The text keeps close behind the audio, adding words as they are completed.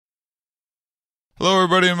Hello,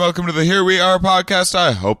 everybody, and welcome to the Here We Are podcast.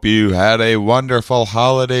 I hope you had a wonderful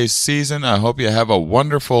holiday season. I hope you have a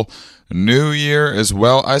wonderful new year as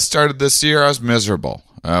well. I started this year, I was miserable.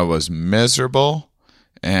 I was miserable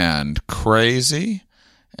and crazy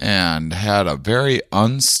and had a very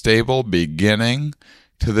unstable beginning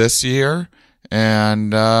to this year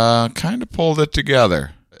and kind of pulled it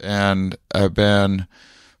together. And I've been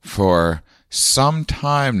for some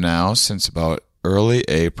time now, since about early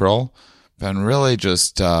April, been really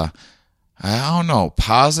just,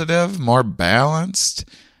 positive, more balanced.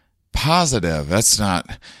 Positive, it's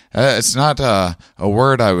not a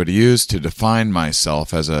word I would use to define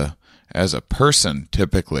myself as a person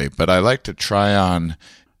typically, but I like to try on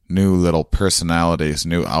new little personalities,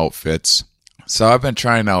 new outfits. So I've been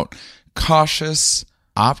trying out cautious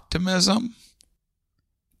optimism,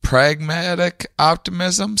 pragmatic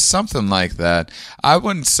optimism, something like that. I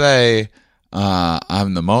wouldn't say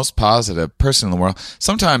I'm the most positive person in the world.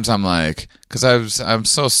 Sometimes I'm like, because I'm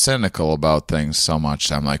so cynical about things so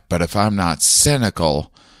much, I'm like, but if I'm not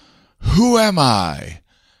cynical, who am I?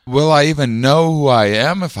 Will I even know who I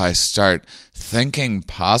am if I start thinking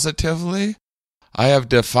positively? I have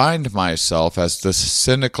defined myself as this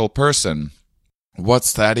cynical person.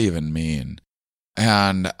 What's that even mean?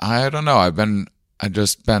 And I don't know. I've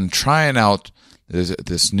just been trying out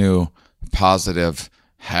this new positive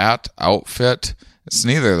hat, outfit. It's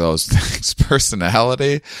neither of those things.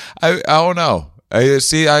 Personality. I don't know.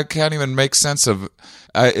 I can't even make sense of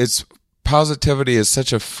it's positivity is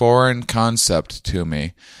such a foreign concept to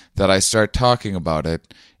me that I start talking about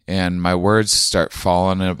it and my words start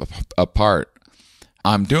falling apart.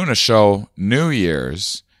 I'm doing a show New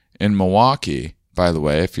Year's in Milwaukee, by the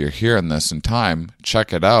way. If you're hearing this in time,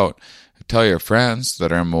 check it out. Tell your friends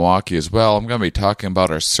that are in Milwaukee as well. I'm going to be talking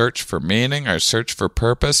about our search for meaning, our search for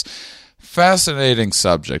purpose. Fascinating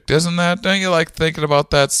subject, isn't that? Don't you like thinking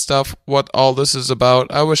about that stuff, what all this is about?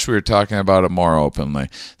 I wish we were talking about it more openly.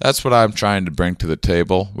 That's what I'm trying to bring to the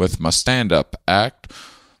table with my stand-up act,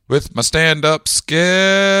 with my stand-up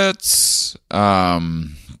skits,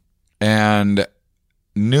 and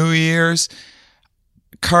New Year's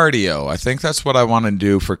cardio. I think that's what I want to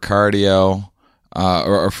do for cardio.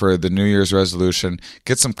 Or for the New Year's resolution,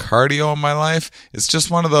 get some cardio in my life. It's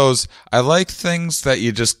just one of those, I like things that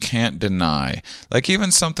you just can't deny. Like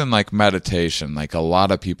even something like meditation, like a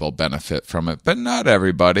lot of people benefit from it, but not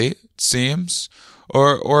everybody, it seems.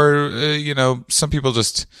 Or some people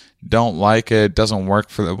just don't like it, doesn't work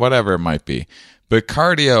for them, whatever it might be. But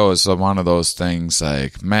cardio is one of those things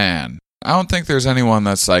like, man, I don't think there's anyone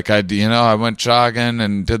that's like, I went jogging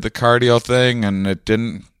and did the cardio thing and it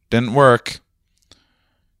didn't work.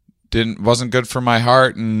 Wasn't good for my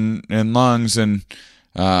heart and lungs, and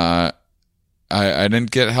I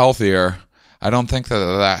didn't get healthier. I don't think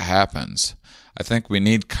that happens. I think we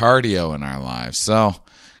need cardio in our lives. So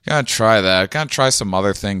gotta try that. Gotta try some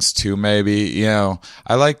other things too, maybe. I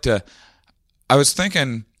was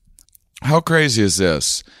thinking, how crazy is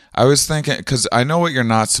this? I was thinking, because I know what you're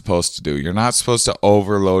not supposed to do. You're not supposed to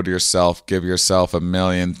overload yourself, give yourself a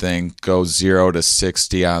million things, go 0 to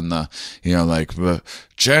 60 on the,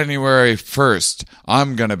 January 1st,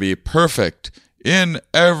 I'm going to be perfect in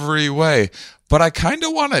every way. But I kind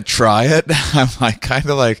of want to try it. I'm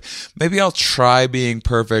maybe I'll try being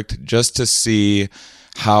perfect just to see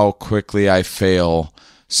how quickly I fail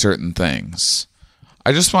certain things.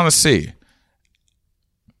 I just want to see.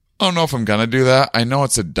 I don't know if I'm going to do that. I know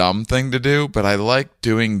it's a dumb thing to do, but I like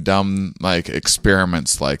doing dumb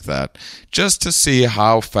experiments like that just to see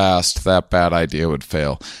how fast that bad idea would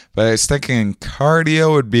fail. But I was thinking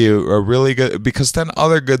cardio would be a really good, because then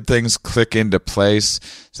other good things click into place.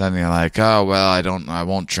 So then you're like, oh, well, I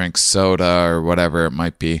won't drink soda or whatever it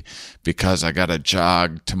might be because I got to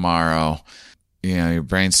jog tomorrow. Your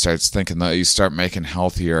brain starts thinking that you start making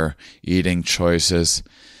healthier eating choices.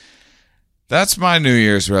 That's my New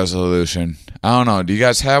Year's resolution. I don't know. Do you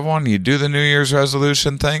guys have one? You do the New Year's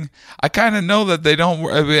resolution thing? I kind of know that they don't.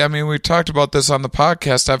 I mean, we talked about this on the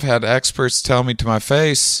podcast. I've had experts tell me to my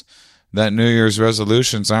face that New Year's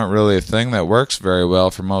resolutions aren't really a thing that works very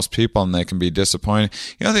well for most people, and they can be disappointing.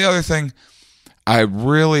 The other thing, I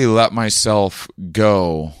really let myself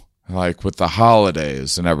go, with the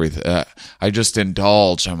holidays and everything. I just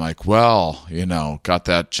indulge. I'm like, well, got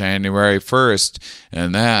that January 1st,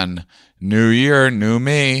 and then New year, new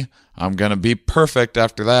me. I'm going to be perfect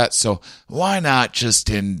after that. So why not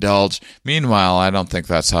just indulge? Meanwhile, I don't think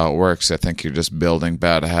that's how it works. I think you're just building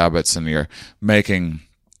bad habits and you're making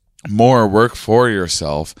more work for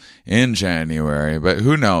yourself in January. But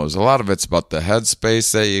who knows? A lot of it's about the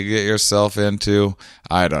headspace that you get yourself into.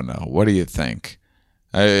 I don't know. What do you think?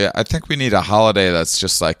 I think we need a holiday that's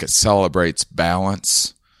just like it celebrates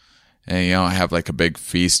balance. And you don't have like a big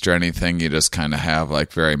feast or anything. You just kind of have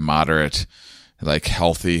like very moderate, like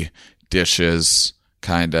healthy dishes,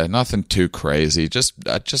 kind of nothing too crazy. Just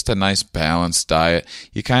a nice balanced diet.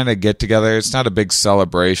 You kind of get together. It's not a big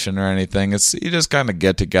celebration or anything. It's you just kind of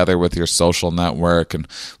get together with your social network and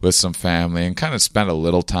with some family and kind of spend a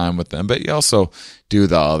little time with them. But you also do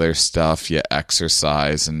the other stuff. You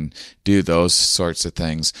exercise and do those sorts of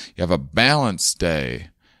things. You have a balanced day.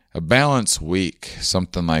 A balanced week,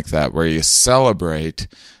 something like that, where you celebrate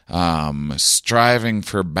striving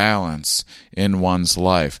for balance in one's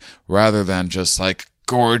life rather than just like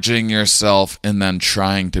gorging yourself and then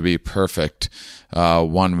trying to be perfect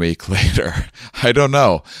 1 week later. I don't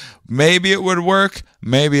know. Maybe it would work.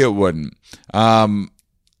 Maybe it wouldn't.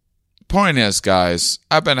 Point is, guys,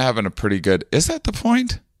 I've been having a pretty good... Is that the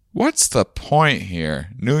point? What's the point here?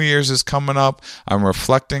 New Year's is coming up. I'm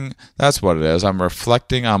reflecting. That's what it is. I'm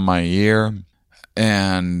reflecting on my year,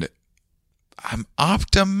 and I'm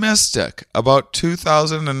optimistic about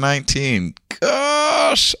 2019.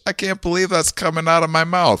 Gosh, I can't believe that's coming out of my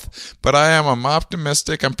mouth. But I am. I'm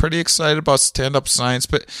optimistic. I'm pretty excited about stand-up science.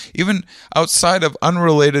 But even outside of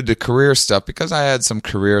unrelated to career stuff, because I had some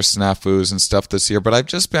career snafus and stuff this year, but I've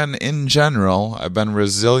just been, in general, I've been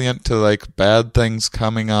resilient to like bad things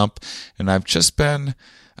coming up. And I've just been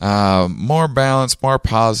more balanced, more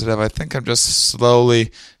positive. I think I'm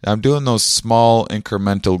doing those small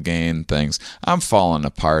incremental gain things. I'm falling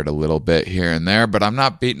apart a little bit here and there, but I'm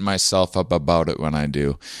not beating myself up about it when I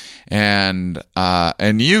do. And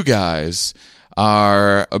you guys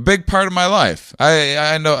are a big part of my life.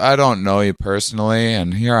 I know I don't know you personally,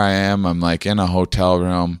 and here I am. I'm like in a hotel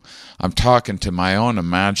room. I'm talking to my own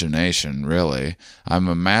imagination, really. I'm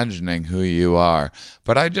imagining who you are.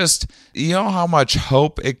 But you know how much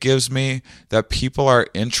hope it gives me that people are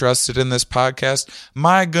interested in this podcast?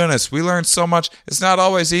 My goodness, we learn so much. It's not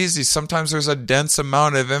always easy. Sometimes there's a dense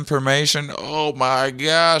amount of information. Oh my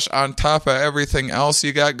gosh, on top of everything else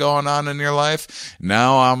you got going on in your life.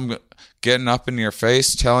 Now I'm getting up in your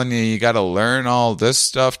face telling you got to learn all this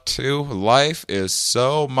stuff too. Life is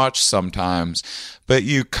so much sometimes. But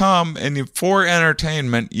you come and for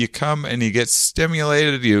entertainment, you come and you get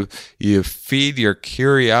stimulated, you feed your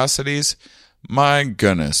curiosities. My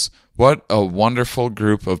goodness, what a wonderful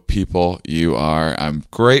group of people you are. I'm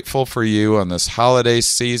grateful for you on this holiday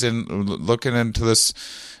season, looking into this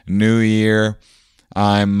new year.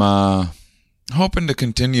 I'm hoping to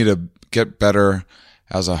continue to get better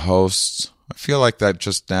as a host. I feel like that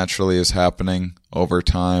just naturally is happening over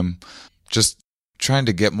time. Just trying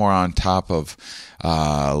to get more on top of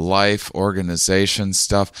life, organization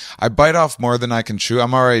stuff. I bite off more than I can chew.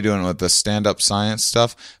 I'm already doing it with the stand-up science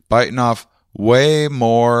stuff, biting off way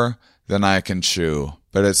more than I can chew.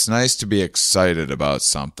 But it's nice to be excited about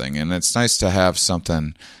something, and it's nice to have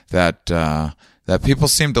something that people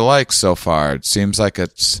seem to like so far. It seems like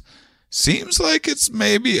it's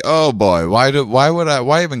maybe, oh boy,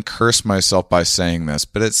 why even curse myself by saying this?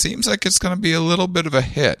 But it seems like it's going to be a little bit of a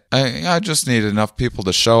hit. I just need enough people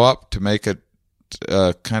to show up to make it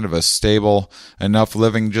kind of a stable enough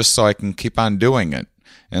living just so I can keep on doing it.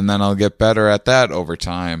 And then I'll get better at that over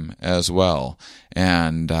time as well.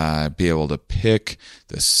 And be able to pick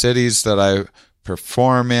the cities that I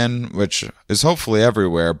perform in, which is hopefully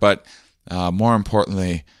everywhere, but more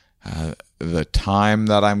importantly, the time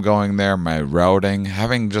that I'm going there, my routing,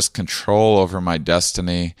 having just control over my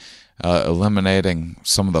destiny, eliminating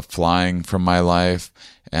some of the flying from my life,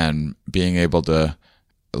 and being able to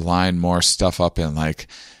line more stuff up in like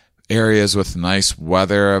areas with nice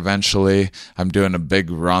weather eventually. I'm doing a big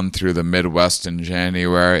run through the Midwest in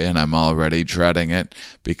January, and I'm already dreading it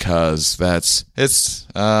because it's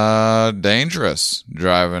dangerous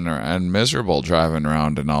driving and miserable driving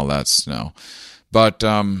around in all that snow. But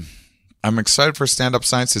I'm excited for stand-up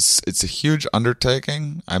science. It's a huge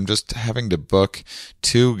undertaking. I'm just having to book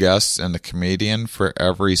 2 guests and a comedian for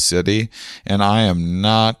every city, and I am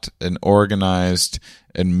not an organized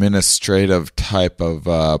administrative type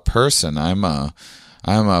of person. I'm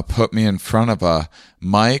a put me in front of a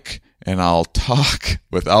mic and I'll talk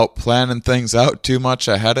without planning things out too much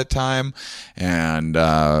ahead of time, and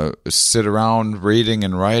sit around reading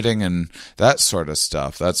and writing and that sort of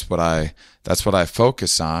stuff. That's what I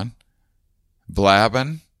focus on.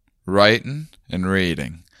 Blabbing, writing, and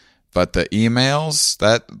reading. But the emails,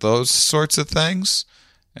 those sorts of things,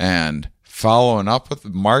 and following up with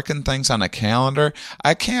marking things on a calendar,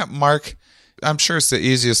 I can't mark I'm sure it's the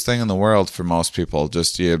easiest thing in the world for most people.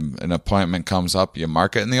 Just an appointment comes up, you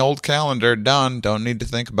mark it in the old calendar, done. Don't need to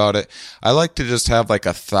think about it. I like to just have like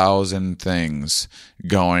 1,000 things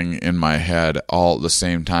going in my head all at the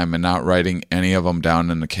same time and not writing any of them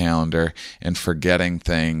down in the calendar and forgetting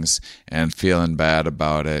things and feeling bad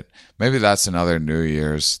about it. Maybe that's another New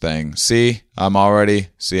Year's thing. I'm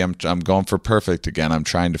going for perfect again. I'm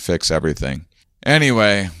trying to fix everything.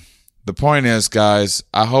 Anyway, the point is, guys,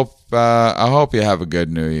 I hope you have a good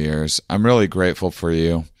New Year's. I'm really grateful for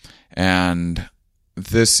you. And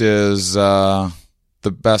this is the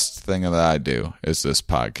best thing that I do is this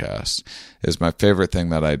podcast. It's my favorite thing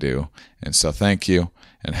that I do. And so thank you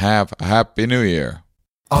and have a happy New Year.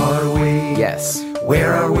 Are we? Yes.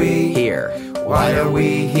 Where are we? Here. Why are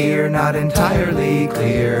we here? Not entirely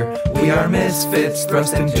clear. We are misfits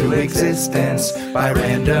thrust into existence by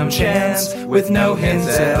random chance, with no hints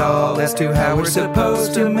at all as to how we're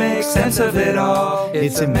supposed to make sense of it all.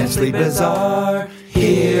 It's immensely bizarre.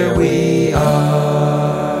 Here we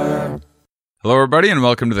are. Hello, everybody, and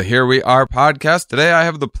welcome to the Here We Are podcast. Today, I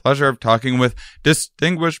have the pleasure of talking with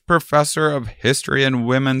Distinguished Professor of History and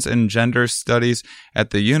Women's and Gender Studies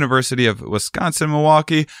at the University of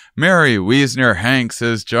Wisconsin-Milwaukee, Mary Wiesner-Hanks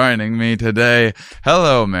is joining me today.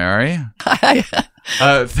 Hello, Mary. Hi.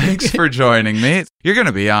 Thanks for joining me. You're going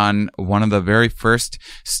to be on one of the very first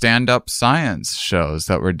stand-up science shows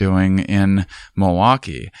that we're doing in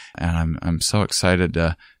Milwaukee, and I'm so excited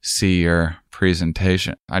to see your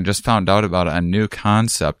presentation. I just found out about a new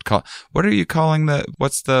concept called, what are you calling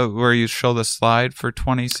where you show the slide for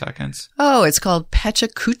 20 seconds? Oh, it's called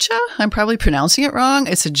Pachacucha. I'm probably pronouncing it wrong.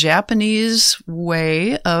 It's a Japanese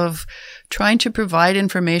way of trying to provide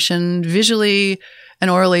information visually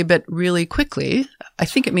and orally, but really quickly. I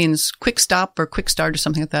think it means quick stop or quick start or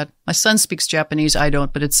something like that. My son speaks Japanese. I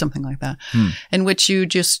don't, but it's something like that. In which you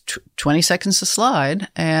just 20 seconds a slide,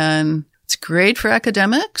 and it's great for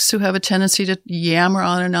academics who have a tendency to yammer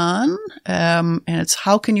on and on. And it's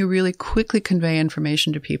how can you really quickly convey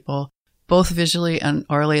information to people, both visually and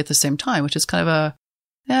orally at the same time, which is kind of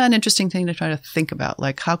an interesting thing to try to think about.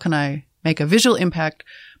 Like, how can I make a visual impact,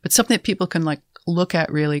 but something that people can like look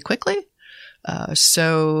at really quickly?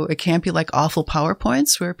 So it can't be like awful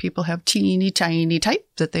PowerPoints where people have teeny tiny type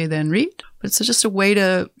that they then read, but it's just a way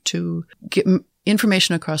to get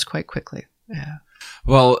information across quite quickly. Yeah.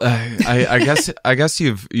 Well, I guess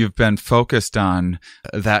you've been focused on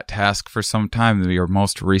that task for some time. Your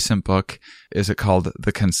most recent book, is it called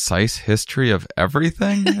The Concise History of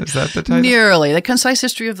Everything? Is that the title? Nearly. The Concise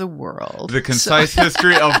History of the World. The Concise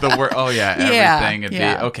History of the World. Oh yeah, everything.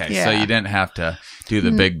 So you didn't have to do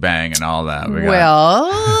the Big Bang and all that.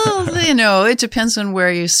 It depends on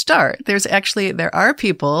where you start. There are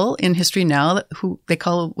people in history now who they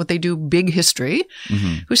call what they do big history,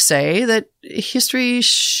 who say that history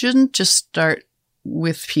shouldn't just start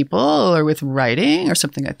with people or with writing or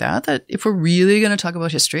something like that. That if we're really going to talk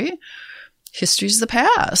about history, history's the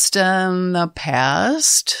past. And the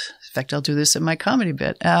past, in fact, I'll do this in my comedy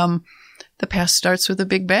bit, the past starts with a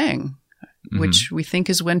Big Bang, which we think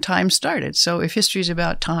is when time started. So if history is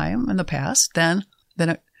about time and the past, then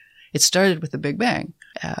it started with the Big Bang.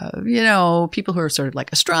 People who are sort of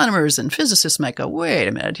like astronomers and physicists might go, wait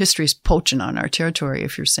a minute, history's poaching on our territory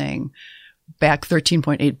if you're saying back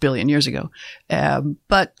 13.8 billion years ago.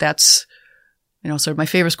 But that's, sort of my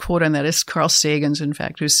favorite quote on that is Carl Sagan's, in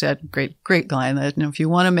fact, who said, great line, that if you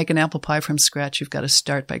want to make an apple pie from scratch, you've got to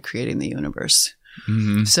start by creating the universe.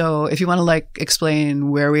 So if you want to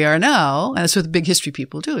explain where we are now, and that's what the big history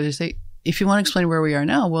people do, is if you want to explain where we are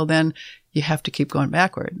now, well, then you have to keep going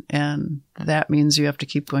backward. And that means you have to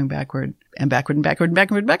keep going backward and backward and backward and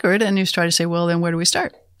backward and backward. And you try to say, well, then where do we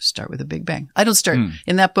start? Start with a Big Bang. I don't start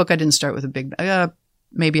in that book. I didn't start with a Big Bang.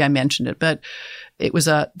 Maybe I mentioned it, but that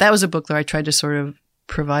was a book where I tried to sort of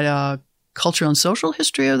provide a cultural and social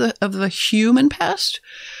history of the human past.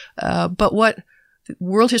 But what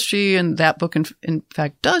world history in that book, in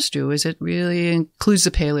fact, does do is it really includes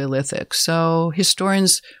the Paleolithic. So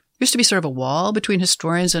historians used to be sort of a wall between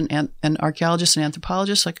historians and archaeologists and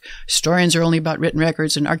anthropologists. Like, historians are only about written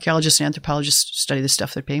records, and archaeologists and anthropologists study the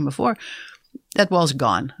stuff that came before. That wall's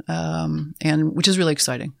gone, and which is really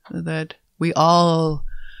exciting. That we all,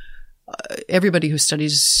 everybody who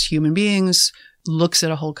studies human beings looks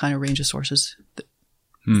at a whole kind of range of sources,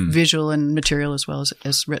 visual and material as well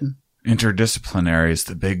as written. Interdisciplinary is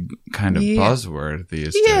the big kind of buzzword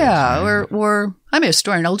these days. Yeah, or I'm a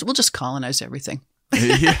historian. We'll just colonize everything.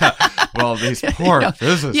 Yeah. Well, these poor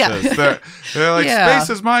physicists, they're like, space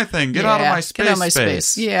is my thing. Get out of my space. Get on my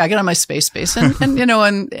space. Yeah, get on my space. And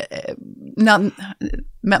not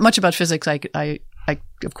much about physics I I,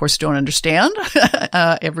 of course, don't understand.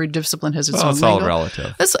 Every discipline has its own it's lingo. all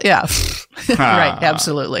relative. Yeah. Right.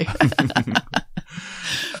 Absolutely.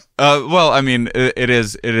 Well, I mean, it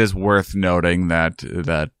is worth noting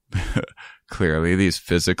that clearly these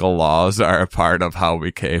physical laws are a part of how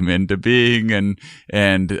we came into being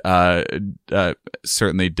and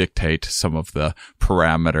certainly dictate some of the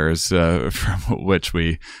parameters from which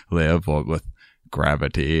we live with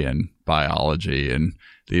gravity and biology and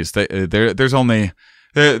these there's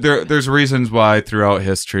reasons why throughout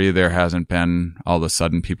history there hasn't been all of a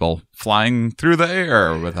sudden people flying through the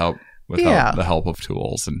air without the help of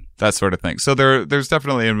tools and that sort of thing. So there's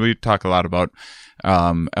definitely, and we talk a lot about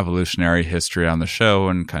evolutionary history on the show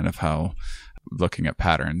and kind of how looking at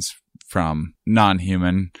patterns from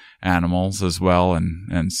non-human animals as well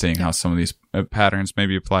and seeing how some of these patterns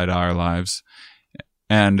maybe apply to our lives.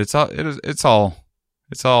 And it's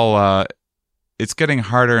getting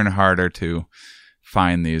harder and harder to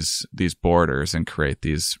find these borders and create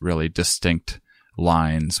these really distinct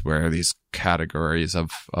lines where these categories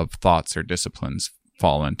of thoughts or disciplines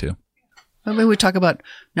fall into. When we talk about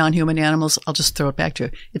non-human animals, I'll just throw it back to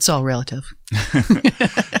you. It's all relative.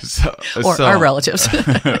 Or our relatives.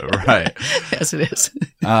 Right. Yes, it is.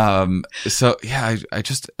 So yeah, I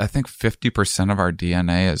think 50% of our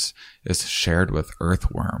DNA is shared with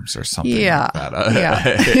earthworms or something like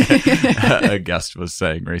that. A guest was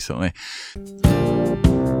saying recently.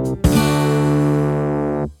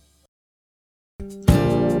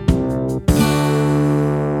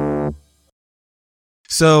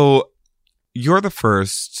 So you're the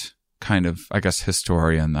first kind of, I guess,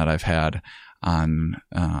 historian that I've had on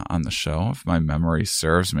the show, if my memory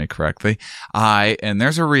serves me correctly. And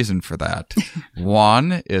there's a reason for that.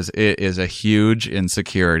 One is it is a huge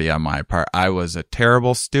insecurity on my part. I was a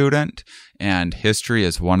terrible student, and history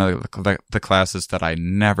is one of the classes that I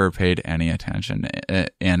never paid any attention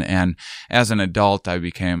in. And as an adult, I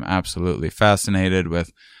became absolutely fascinated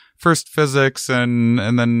with first physics and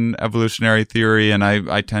then evolutionary theory. And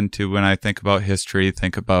I tend to, when I think about history,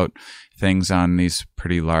 think about things on these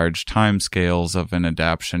pretty large time scales of an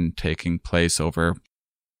adaptation taking place over,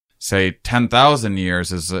 say, 10,000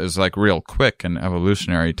 years is like real quick in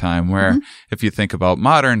evolutionary time, where if you think about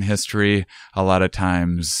modern history, a lot of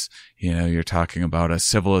times, you're talking about a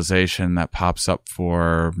civilization that pops up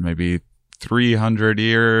for maybe 300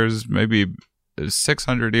 years, maybe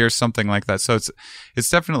 600 years, something like that. So it's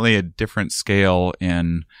definitely a different scale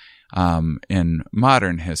in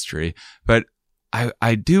modern history. But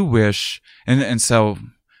I do wish, and so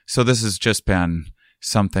this has just been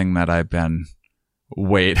something that I've been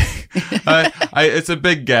waiting. It's a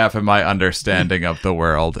big gap in my understanding of the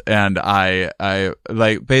world. And I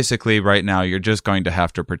like, basically right now you're just going to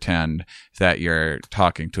have to pretend that you're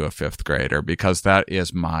talking to a fifth grader, because that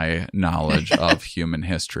is my knowledge of human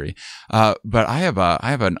history. But I have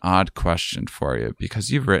an odd question for you,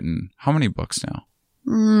 because you've written how many books now?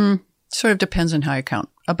 Sort of depends on how you count.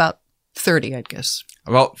 About 30, I'd guess.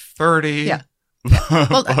 About 30? Yeah.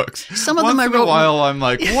 Books. Some of them I wrote. Once in a while, I'm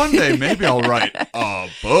like, one day maybe I'll write a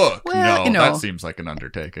book. Well, that seems like an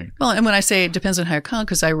undertaking. Well, and when I say it depends on how you count,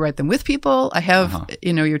 because I write them with people. I have,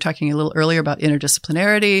 you were talking a little earlier about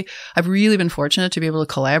interdisciplinarity. I've really been fortunate to be able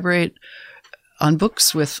to collaborate on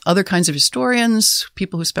books with other kinds of historians,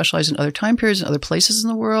 people who specialize in other time periods and other places in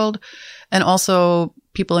the world, and also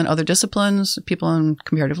people in other disciplines, people in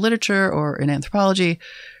comparative literature or in anthropology.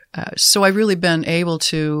 So I've really been able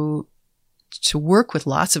to work with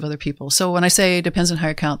lots of other people. So when I say it depends on how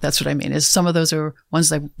you count, that's what I mean, is some of those are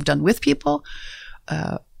ones I've done with people.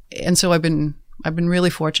 And so I've been really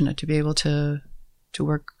fortunate to be able to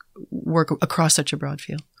work across such a broad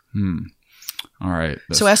field. All right.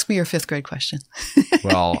 So ask me your fifth grade question.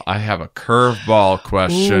 Well, I have a curveball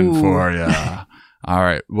question for you. All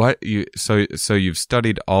right. So you've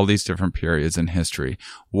studied all these different periods in history.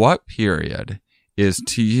 What period is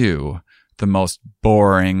to you the most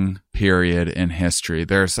boring period in history?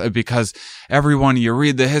 Because everyone, you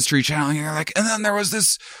read the History Channel and you're like, and then there was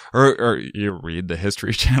this, or you read the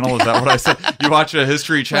History Channel. Is that what I said? You watch a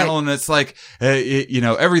History Channel, right, and it's like,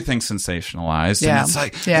 everything's sensationalized. Yeah. And it's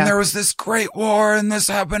like, and there was this great war and this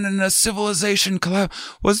happened and a civilization collapsed.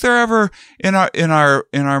 Was there ever in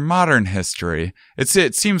our modern history?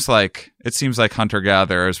 It seems like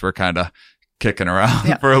hunter-gatherers were kind of kicking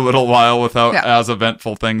around for a little while without as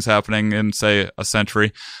eventful things happening in, say, a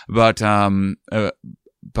century. But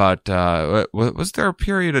was there a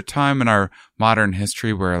period of time in our modern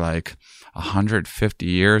history where like 150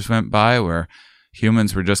 years went by where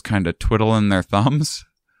humans were just kind of twiddling their thumbs?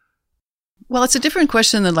 Well, it's a different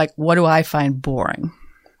question than like, what do I find boring?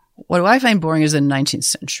 What do I find boring is the 19th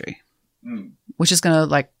century, which is going to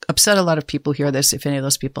like upset a lot of people hear this if any of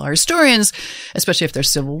those people are historians, especially if they're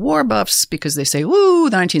Civil War buffs, because they say, woo,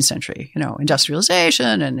 the 19th century,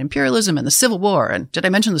 industrialization and imperialism and the Civil War. And did I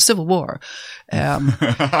mention the Civil War?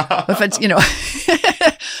 If it's,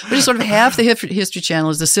 which is sort of half the History Channel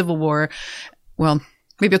is the Civil War. Well,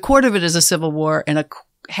 maybe a quarter of it is a Civil War and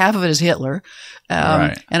half of it is Hitler.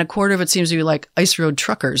 And a quarter of it seems to be like ice road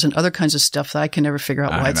truckers and other kinds of stuff that I can never figure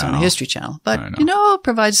out why it's on the History Channel. But, it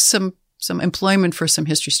provides some employment for some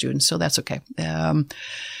history students. So that's okay.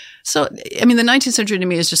 So, I mean, the 19th century to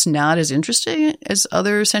me is just not as interesting as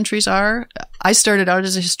other centuries are. I started out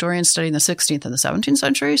as a historian studying the 16th and the 17th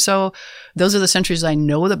century. So those are the centuries I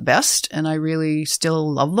know the best and I really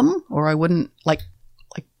still love them, or I wouldn't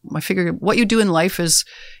I figure what you do in life is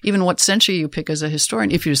even what century you pick as a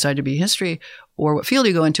historian, if you decide to be history, or what field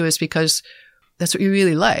you go into, is because that's what you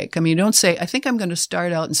really like. I mean, you don't say, I think I'm going to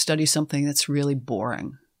start out and study something that's really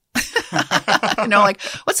boring.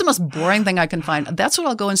 What's the most boring thing I can find? That's what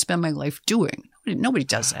I'll go and spend my life doing. Nobody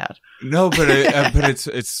does that. No, but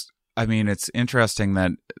it's interesting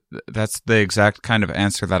that that's the exact kind of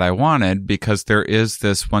answer that I wanted, because there is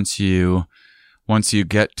this, once you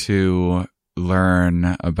get to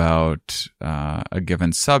learn about a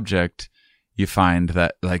given subject, you find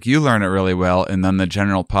that like you learn it really well, and then the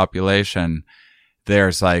general population,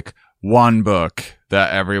 there's like one book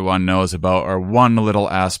that everyone knows about, or one little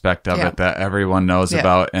aspect of it that everyone knows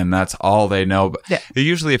about, and that's all they know. But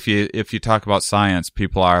usually if you talk about science,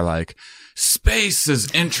 people are like, space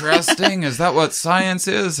is interesting. Is that what science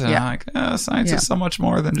is? And I'm like, science is so much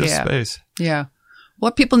more than just space. Yeah.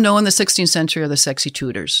 What people know in the 16th century are the sexy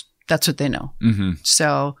Tudors. That's what they know. Mm-hmm.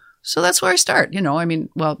 So that's where I start, I mean,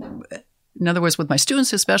 well, in other words, with my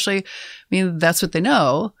students especially, I mean, that's what they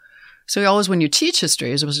know. So always when you teach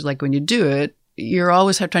history, as opposed to like when you do it, you're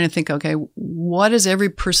always trying to think, okay, what has every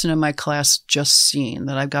person in my class just seen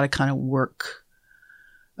that I've got to kind of work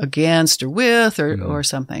against or with or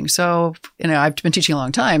something. So, I've been teaching a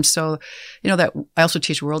long time. So, that I also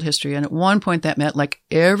teach world history. And at one point that meant like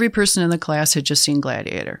every person in the class had just seen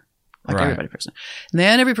Gladiator. Every person. And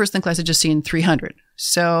then every person in the class had just seen 300.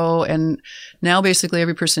 So, and now basically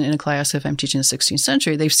every person in a class, if I'm teaching the 16th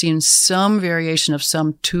century, they've seen some variation of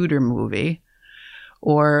some Tudor movie,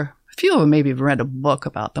 or a few of them maybe have read a book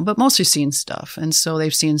about them, but mostly seen stuff. And so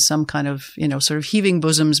they've seen some kind of, sort of heaving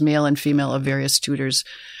bosoms, male and female, of various Tudors.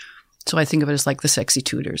 So I think of it as like the sexy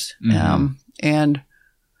Tudors. Mm-hmm.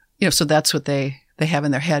 So that's what they have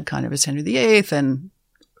in their head kind of as Henry VIII,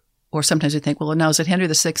 or sometimes they think, well, now is it Henry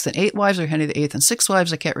VI and 8 wives, or Henry VIII and 6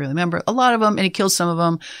 wives? I can't really remember. A lot of them, and he killed some of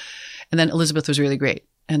them. And then Elizabeth was really great.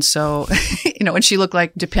 And so, and she looked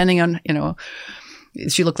like, depending on,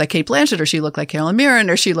 she looked like Kate Blanchett, or she looked like Carolyn Mirren,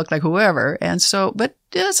 or she looked like whoever. And so,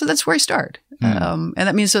 so that's where I start. And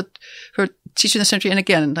that means that for teaching the century, and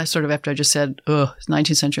again, after I just said,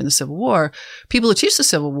 19th century and the Civil War, people who teach the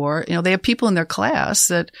Civil War, they have people in their class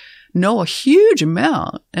that know a huge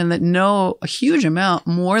amount, and that know a huge amount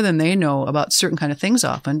more than they know about certain kind of things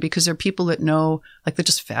often, because they're people that know, like they're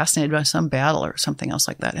just fascinated by some battle or something else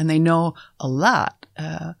like that. And they know a lot.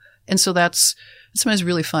 And so that's sometimes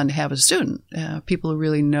really fun to have as a student. People who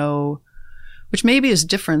really know, which maybe is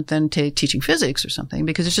different than teaching physics or something,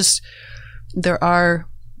 because it's just, there are,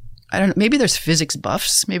 I don't know, maybe there's physics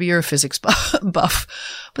buffs. Maybe you're a physics buff,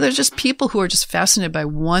 but there's just people who are just fascinated by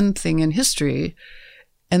one thing in history,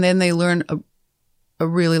 and then they learn a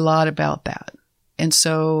really lot about that. And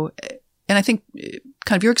so, and I think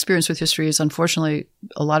kind of your experience with history is, unfortunately,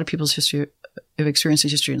 a lot of people's experience in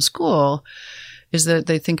history in school is that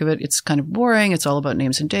they think of it, it's kind of boring. It's all about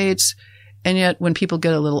names and dates. And yet when people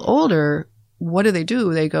get a little older, what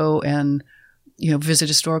do? They go and, visit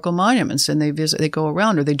historical monuments, and they go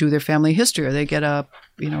around, or they do their family history, or they get a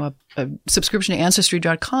subscription to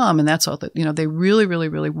Ancestry.com. And that's all that, they really, really,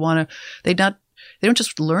 really want to, they don't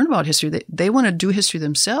just learn about history. They want to do history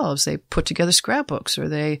themselves. They put together scrapbooks, or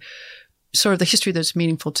they sort of the history that's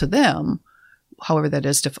meaningful to them, however they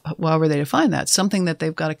define that, something that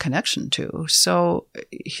they've got a connection to. So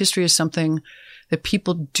history is something that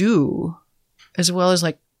people do, as well as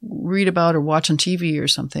like read about or watch on TV or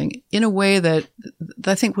something, in a way that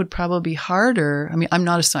I think would probably be harder. I mean, I'm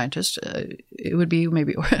not a scientist. It would be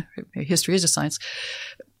maybe history is a science,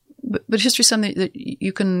 but history is something that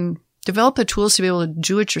you can develop the tools to be able to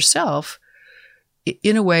do it yourself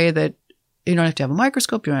in a way that you don't have to have a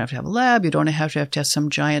microscope, you don't have to have a lab, you don't have to have some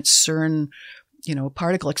giant CERN,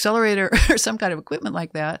 particle accelerator or some kind of equipment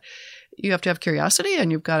like that. You have to have curiosity,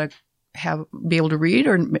 and you've got to be able to read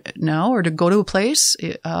or to go to a place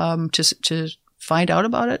to find out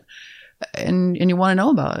about it, and you want to know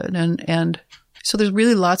about it, and so there's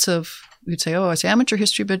really lots of we'd say, oh, it's amateur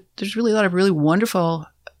history, but there's really a lot of really wonderful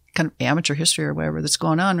kind of amateur history or whatever that's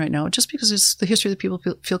going on right now, just because it's the history that people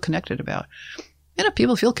feel connected about. And if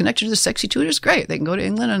people feel connected to the sexy Tudors, great. They can go to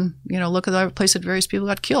England and, look at the place that various people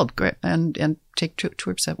got killed, great, and take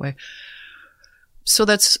trips that way. So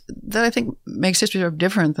that I think makes history sort of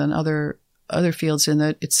different than other fields in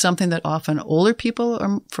that it's something that often older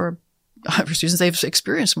people, for obvious reasons, they've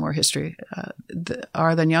experienced more history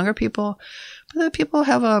are than younger people. But the people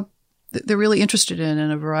they're really interested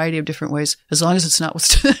in a variety of different ways, as long as it's not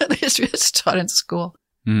the history that's taught in school.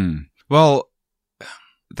 Well,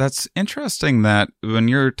 that's interesting that when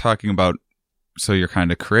you're talking about, so you're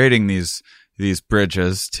kind of creating these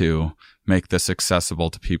bridges to make this accessible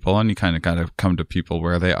to people, and you kind of got to come to people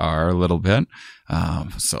where they are a little bit.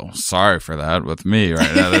 So sorry for that with me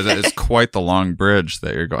right now. It's quite the long bridge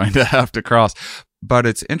that you're going to have to cross. But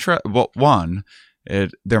it's interesting. Well,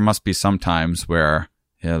 there must be some times where,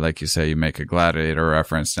 like you say, you make a Gladiator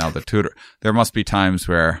reference. Now the Tudor, there must be times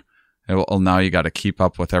where, well, now you got to keep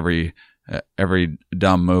up with every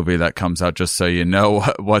dumb movie that comes out just so you know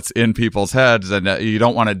what's in people's heads, and you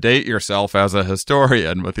don't want to date yourself as a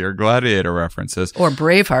historian with your Gladiator references. Or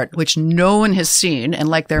Braveheart, which no one has seen, and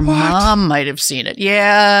like their mom might have seen it.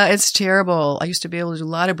 Yeah, it's terrible. I used to be able to do a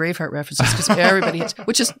lot of Braveheart references because everybody has,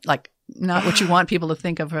 which is like not what you want people to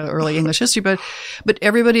think of for early English history, but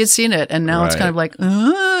everybody had seen it, and now it's kind of like,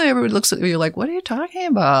 everybody looks at you like, what are you talking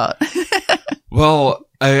about? Well,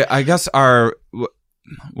 I guess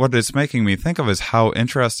what it's making me think of is how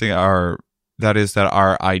interesting our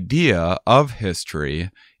idea of history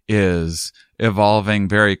is evolving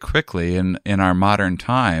very quickly in our modern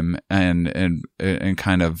time, and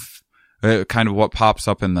kind of what pops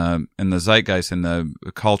up in the zeitgeist, in the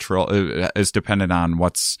cultural, is dependent on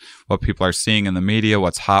what people are seeing in the media,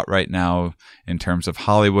 what's hot right now in terms of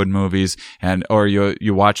Hollywood movies, or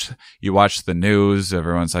you watch the news,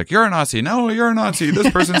 everyone's like, you're a Nazi, no, you're a Nazi,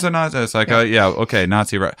 this person's a Nazi. It's like, okay,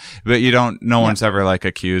 Nazi, right? But no one's ever like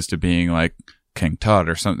accused of being like King Tut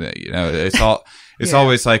or something. It's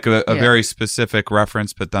always like a very specific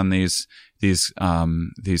reference, but then these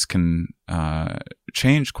can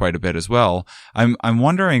change quite a bit as well. I'm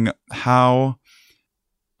wondering how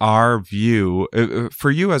our view, for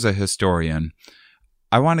you as a historian,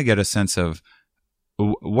 I want to get a sense of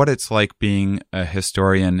what it's like being a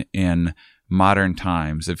historian in modern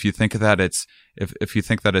times. If you think that if you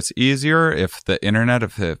think that it's easier, if the internet,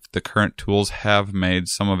 if the current tools have made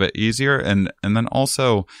some of it easier, and then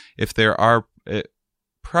also if there are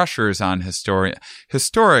pressures on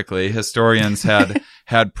historically historians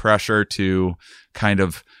had pressure to kind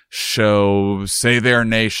of say their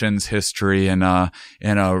nation's history in a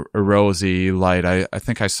rosy light. I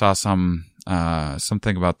think I saw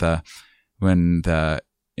something about when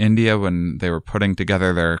India, when they were putting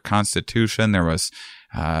together their constitution, there was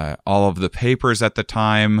all of the papers at the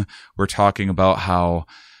time were talking about how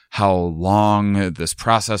long this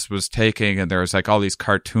process was taking, and there was like all these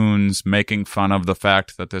cartoons making fun of the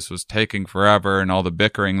fact that this was taking forever and all the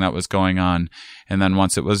bickering that was going on. And then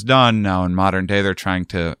once it was done, now in modern day, they're trying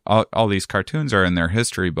to, all these cartoons are in their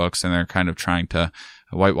history books, and they're kind of trying to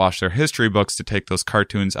whitewash their history books to take those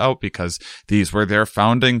cartoons out because these were their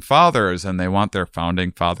founding fathers, and they want their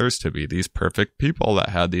founding fathers to be these perfect people that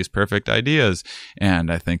had these perfect ideas.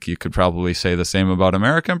 And I think you could probably say the same about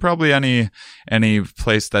America and probably any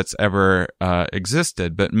place that's ever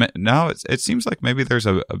existed. But now it seems like maybe there's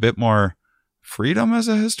a bit more freedom as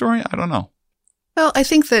a historian. I don't know. Well, I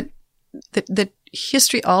think that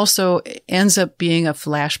history also ends up being a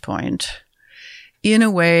flashpoint in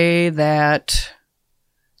a way that,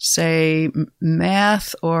 say,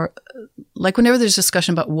 math, or like whenever there's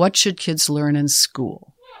discussion about what should kids learn in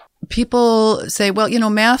school, people say, well,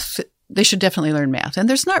 math, they should definitely learn math. And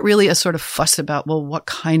there's not really a sort of fuss about, well, what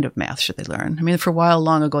kind of math should they learn? I mean, for a while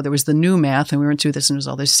long ago, there was the new math, and we went through this, and there was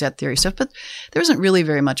all this set theory stuff, but there wasn't really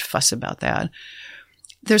very much fuss about that.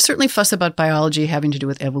 There's certainly fuss about biology having to do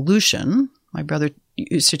with evolution. My brother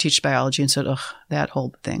used to teach biology and said, that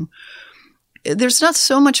whole thing. There's not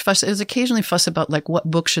so much fuss. There's occasionally fuss about like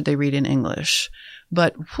what book should they read in English.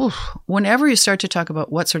 But whenever you start to talk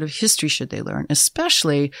about what sort of history should they learn,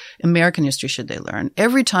 especially American history should they learn,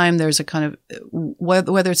 every time there's a kind of,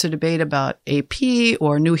 whether it's a debate about AP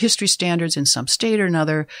or new history standards in some state or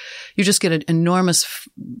another, you just get an enormous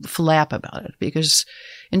flap about it. Because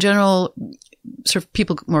in general, sort of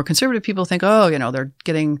people, more conservative people think, they're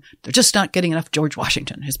just not getting enough George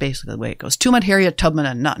Washington is basically the way it goes. Too much Harriet Tubman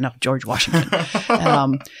and not enough George Washington.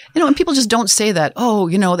 And people just don't say that,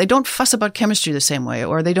 they don't fuss about chemistry the same way,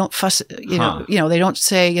 or they don't fuss, they don't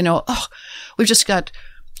say, we've just got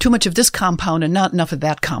too much of this compound and not enough of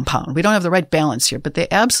that compound. We don't have the right balance here, but they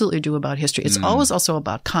absolutely do about history. It's always also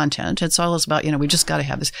about content. It's always about, we just got to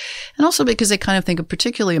have this. And also because they kind of think of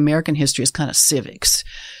particularly American history as kind of civics.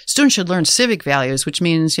 Students should learn civic values, which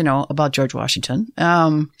means, about George Washington.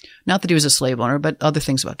 Not that he was a slave owner, but other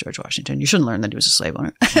things about George Washington. You shouldn't learn that he was a slave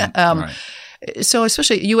owner. Right. So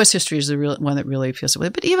especially U.S. history is the real one that really feels that way.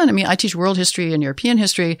 But even, I teach world history and European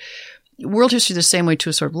history. World history the same way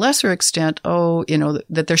to a sort of lesser extent.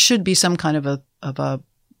 That there should be some kind of a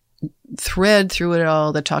thread through it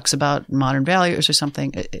all that talks about modern values or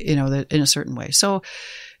something, that in a certain way. So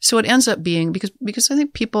it ends up being because I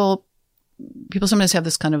think people sometimes have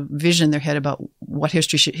this kind of vision in their head about what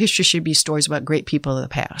history should be stories about great people of the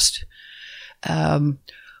past.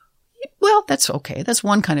 Well, that's okay. That's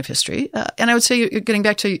one kind of history. And I would say, you're getting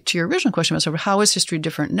back to your original question about sort of how is history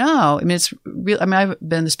different now? It's real. I've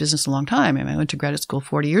been in this business a long time. I went to graduate school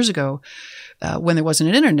 40 years ago when there wasn't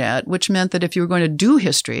an internet, which meant that if you were going to do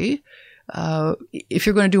history, if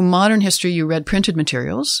you're going to do modern history, you read printed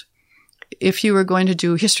materials. If you were going to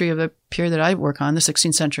do history of a period that I work on, the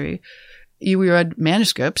 16th century, you read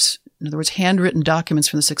manuscripts. In other words, handwritten documents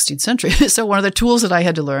from the 16th century. So one of the tools that I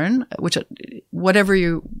had to learn, which whatever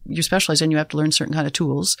you specialize in, you have to learn certain kind of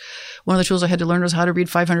tools. One of the tools I had to learn was how to read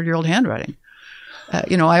 500-year-old handwriting.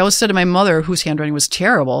 I always said to my mother, whose handwriting was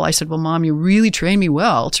terrible, I said, well, Mom, you really trained me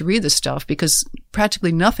well to read this stuff because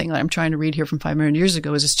practically nothing that I'm trying to read here from 500 years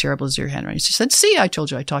ago is as terrible as your handwriting. She said, see, I told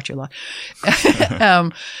you, I taught you a lot.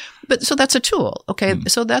 But so that's a tool. Okay.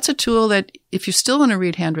 So that's a tool that if you still want to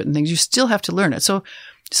read handwritten things, you still have to learn it. So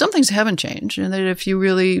some things haven't changed. And that if you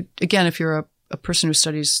really, again, if you're a person who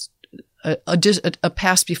studies a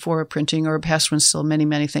past before a printing or a past when still many,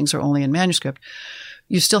 many things are only in manuscript,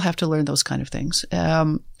 you still have to learn those kind of things,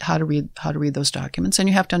 how to read those documents. And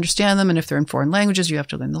you have to understand them. And if they're in foreign languages, you have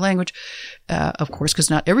to learn the language, of course, because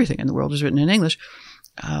not everything in the world is written in English.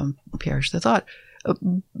 Perish the thought.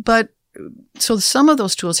 But so some of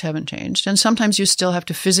those tools haven't changed. And sometimes you still have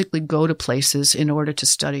to physically go to places in order to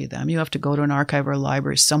study them. You have to go to an archive or a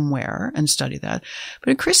library somewhere and study that. But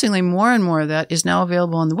increasingly, more and more of that is now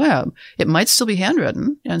available on the web. It might still be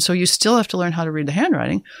handwritten. And so you still have to learn how to read the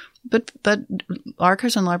handwriting. But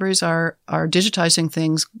archives and libraries are digitizing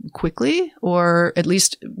things quickly, or at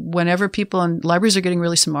least whenever people and libraries are getting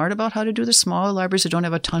really smart about how to do this. Smaller libraries that don't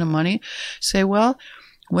have a ton of money say, well,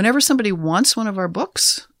 whenever somebody wants one of our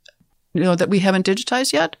books, that we haven't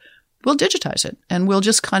digitized yet, we'll digitize it. And we'll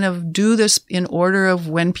just kind of do this in order of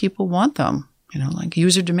when people want them, like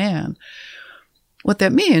user demand. What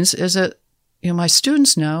that means is that, my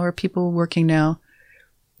students now, or people working now,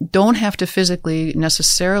 don't have to physically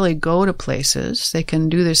necessarily go to places. They can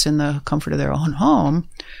do this in the comfort of their own home,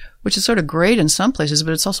 which is sort of great in some places,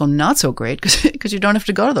 but it's also not so great because you don't have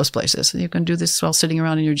to go to those places. You can do this while sitting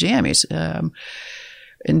around in your jammies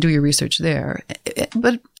and do your research there.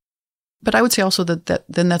 But I would say also that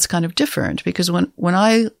then that's kind of different, because when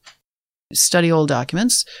I study old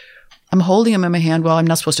documents, I'm holding them in my hand. Well, I'm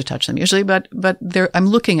not supposed to touch them usually, but I'm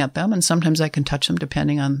looking at them, and sometimes I can touch them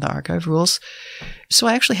depending on the archive rules. So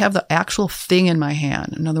I actually have the actual thing in my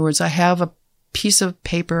hand. In other words, I have a piece of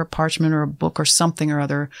paper, a parchment, or a book, or something or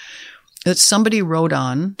other that somebody wrote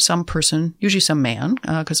on, some person, usually some man,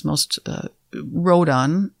 because most wrote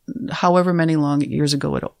on, however many long years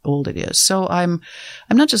ago old it is. So I'm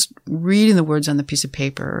not just reading the words on the piece of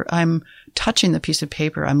paper. I'm touching the piece of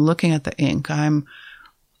paper. I'm looking at the ink. I'm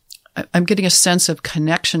getting a sense of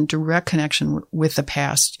connection, direct connection with the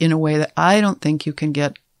past in a way that I don't think you can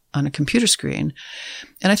get on a computer screen.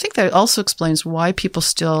 And I think that also explains why people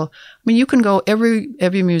still, you can go, every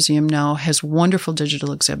museum now has wonderful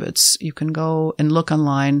digital exhibits. You can go and look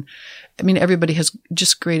online. Everybody has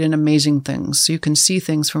just great and amazing things. So you can see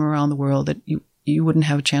things from around the world that you wouldn't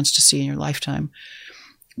have a chance to see in your lifetime.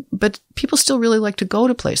 But people still really like to go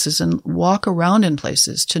to places and walk around in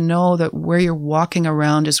places, to know that where you're walking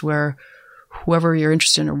around is where whoever you're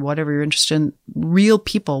interested in or whatever you're interested in, real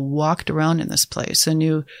people walked around in this place. And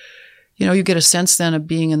you get a sense then of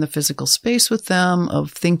being in the physical space with them,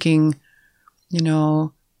 of thinking,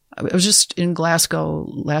 I was just in Glasgow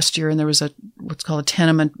last year, and there was what's called a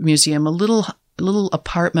tenement museum, a little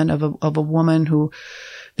apartment of a woman who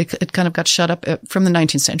it kind of got shut up from the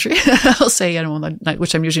 19th century. I'll say,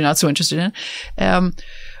 which I'm usually not so interested in.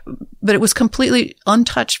 But it was completely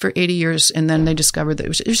untouched for 80 years. And then they discovered that it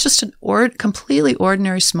was just completely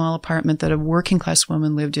ordinary small apartment that a working class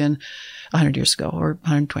woman lived in 100 years ago or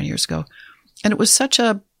 120 years ago. And it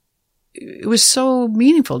was so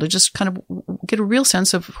meaningful to just kind of get a real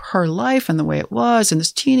sense of her life and the way it was, and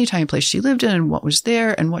this teeny tiny place she lived in, and what was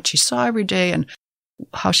there and what she saw every day. And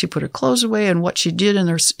how she put her clothes away and what she did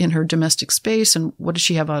in her domestic space and what did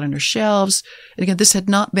she have out on her shelves. And again, this had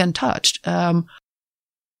not been touched.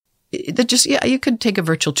 You could take a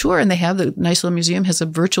virtual tour, and they have the nice little museum has a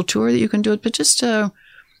virtual tour that you can do it, but just to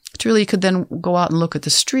really, you could then go out and look at the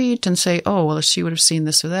street and say, oh, well, she would have seen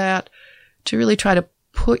this or that, to really try to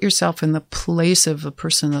put yourself in the place of a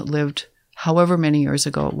person that lived however many years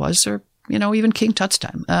ago it was, or, even King Tut's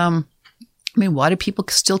time. Why do people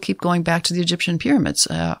still keep going back to the Egyptian pyramids?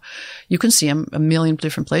 You can see them a million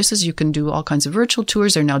different places. You can do all kinds of virtual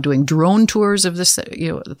tours. They're now doing drone tours of this,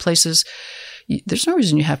 the places. There's no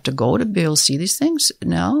reason you have to go to be able to see these things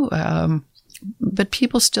now. But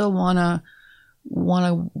people still want to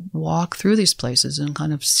walk through these places and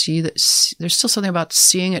kind of see that there's still something about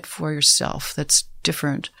seeing it for yourself that's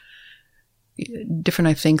different,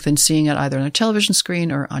 I think, than seeing it either on a television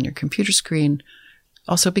screen or on your computer screen.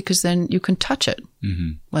 Also, because then you can touch it.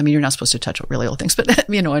 Mm-hmm. Well, you're not supposed to touch really old things, but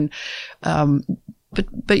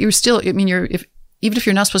but you're still. Even if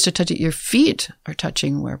you're not supposed to touch it, your feet are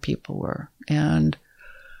touching where people were, and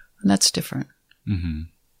that's different. Mm-hmm.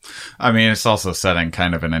 It's also setting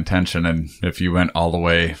kind of an intention. And if you went all the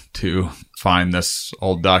way to find this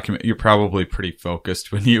old document, you're probably pretty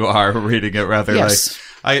focused when you are reading it. Rather, yes.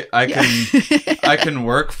 I can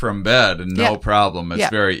work from bed and no problem. It's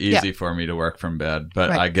very easy for me to work from bed, but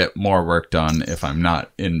I get more work done if I'm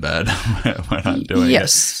not in bed when I'm doing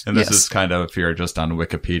it. And this is kind of, if you're just on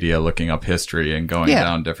Wikipedia looking up history and going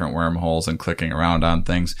down different wormholes and clicking around on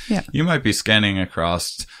things, you might be scanning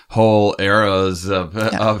across whole eras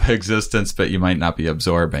of existence, but you might not be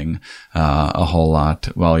absorbing a whole lot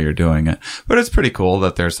while you're doing it. But it's pretty cool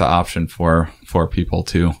that there's the option for people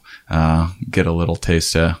to get a little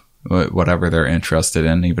taste of whatever they're interested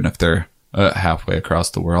in, even if they're halfway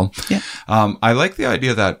across the world. Yeah. I like the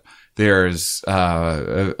idea that there's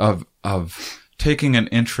of taking an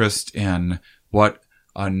interest in what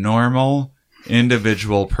a normal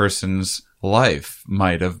individual person's life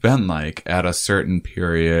might have been like at a certain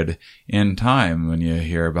period in time. When you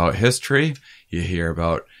hear about history, you hear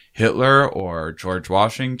about Hitler or George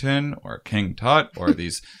Washington or King Tut or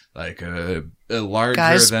these like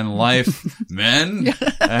larger than life men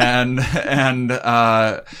and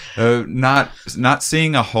not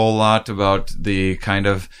seeing a whole lot about the kind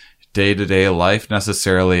of day-to-day life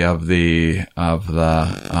necessarily of the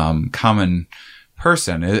common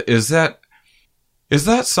person. Is that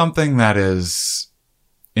something that is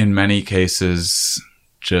in many cases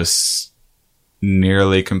just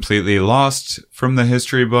nearly completely lost from the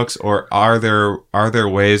history books, or are there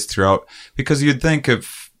ways throughout? Because you'd think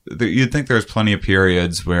there's plenty of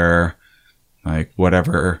periods where, like,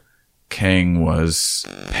 whatever king was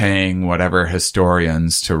paying whatever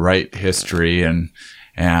historians to write history, and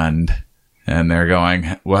they're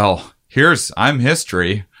going, well, I'm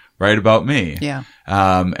history, write about me. Yeah.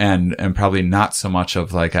 And probably not so much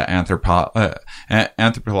of like an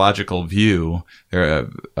anthropological view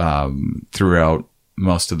throughout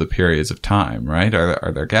most of the periods of time, right?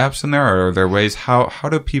 Are there gaps in there, or are there ways? How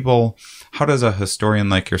does a historian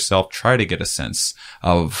like yourself try to get a sense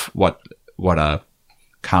of what a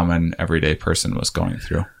common everyday person was going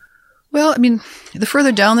through? Well, the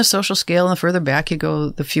further down the social scale and the further back you go,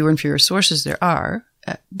 the fewer and fewer sources there are.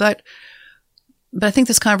 But I think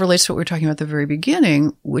this kind of relates to what we were talking about at the very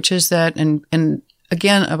beginning, which is that, and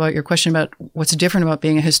again, about your question about what's different about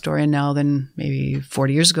being a historian now than maybe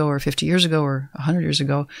 40 years ago or 50 years ago or 100 years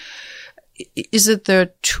ago, is that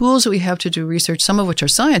the tools that we have to do research, some of which are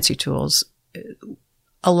sciencey tools,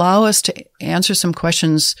 allow us to answer some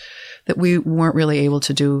questions that we weren't really able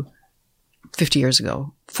to do 50 years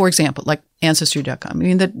ago. For example, like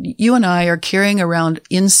Ancestry.com. That you and I are carrying around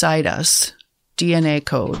inside us DNA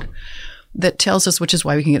code that tells us, which is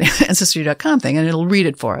why we can get an Ancestry.com thing, and it'll read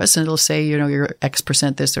it for us, and it'll say, you're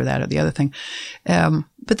X% this or that or the other thing.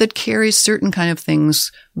 But that carries certain kind of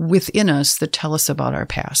things within us that tell us about our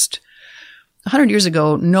past. 100 years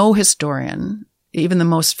ago, no historian, even the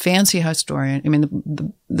most fancy historian,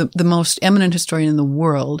 the most eminent historian in the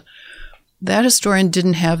world, that historian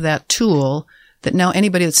didn't have that tool that now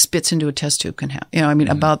anybody that spits into a test tube can have,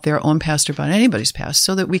 about their own past or about anybody's past,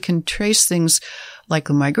 so that we can trace things like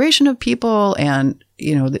the migration of people and,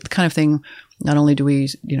 the kind of thing. Not only do we,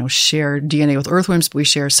 share DNA with earthworms, but we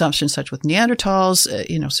share such and such with Neanderthals,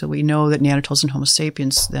 so we know that Neanderthals and Homo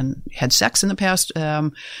sapiens then had sex in the past,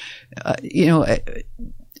 so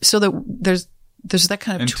that there's that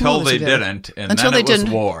kind of until tool they didn't, and until then they it was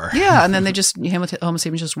didn't. war. Yeah, and then Homo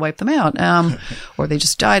sapiens just wiped them out, or they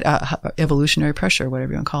just died, evolutionary pressure,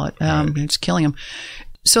 whatever you want to call it, just killing them.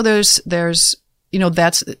 So there's that's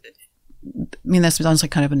that sounds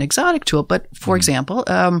like kind of an exotic tool, but for example,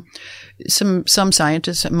 some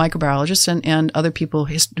scientists, microbiologists, and other people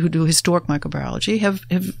who do historic microbiology have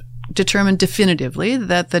determined definitively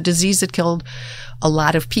that the disease that killed a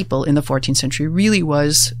lot of people in the 14th century really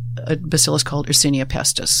was a bacillus called Yersinia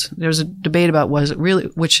pestis. There's a debate about was it really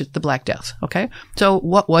the Black Death. Okay, so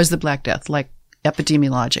what was the Black Death like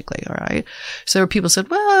epidemiologically? All right, so there were people who said,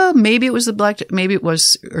 well, maybe it was the Black Death, maybe it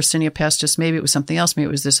was Yersinia pestis, maybe it was something else, maybe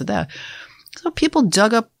it was this or that. So people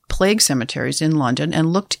dug up plague cemeteries in London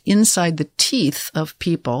and looked inside the teeth of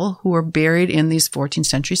people who were buried in these 14th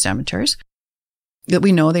century cemeteries that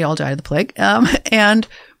we know they all died of the plague. And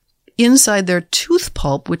inside their tooth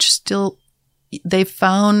pulp, they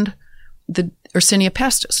found the Yersinia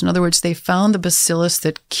pestis. In other words, they found the bacillus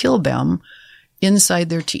that killed them inside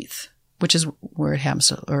their teeth, which is where it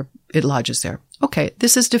happens, or it lodges there. Okay,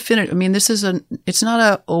 this is definitive. I mean, it's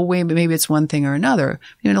not maybe it's one thing or another.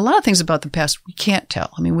 A lot of things about the past we can't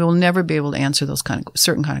tell. I mean, we will never be able to answer those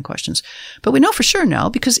certain kind of questions. But we know for sure now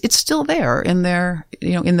because it's still there in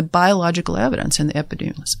in the biological evidence and the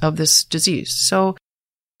epidemiology of this disease. So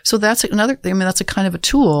that's another thing. I mean, that's a kind of a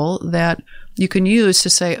tool that you can use to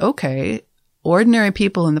say, okay, ordinary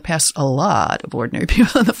people in the past, a lot of ordinary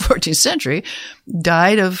people in the 14th century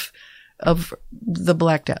died of the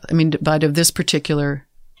Black Death. I mean, died of this particular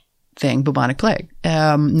thing, bubonic plague,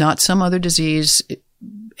 not some other disease,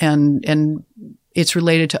 and it's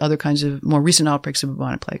related to other kinds of more recent outbreaks of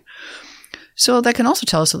bubonic plague. So that can also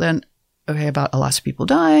tell us then, okay, about lots of people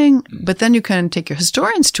dying, but then you can take your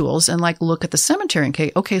historian's tools and look at the cemetery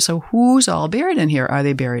and okay, so who's all buried in here? Are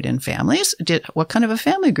they buried in families? What kind of a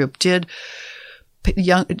family group? Did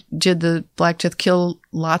the Black Death kill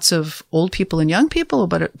lots of old people and young people,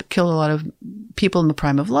 but it killed a lot of people in the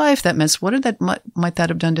prime of life? That means what might that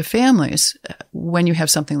have done to families when you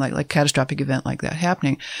have something like catastrophic event like that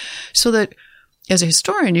happening? So that as a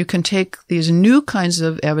historian, you can take these new kinds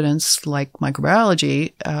of evidence like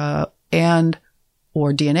microbiology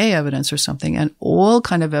or DNA evidence or something, and all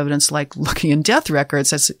kind of evidence like looking in death records,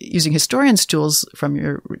 that's using historians' tools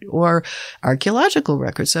or archaeological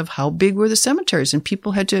records of how big were the cemeteries. And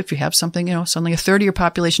people had to, if you have something, suddenly a third of your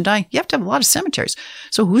population dying, you have to have a lot of cemeteries.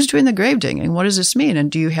 So who's doing the grave digging? What does this mean?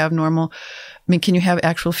 And do you have can you have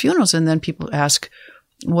actual funerals? And then people ask,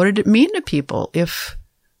 what did it mean to people if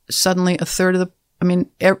suddenly a third of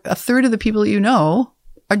the people you know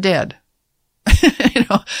are dead?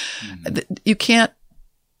 You can't,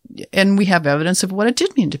 and we have evidence of what it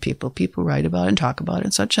did mean to people. People write about it and talk about it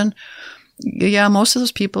and such. And yeah, most of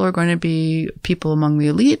those people are going to be people among the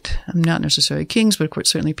elite, not necessarily kings, but of course,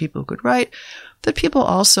 certainly people who could write. But people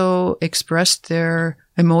also expressed their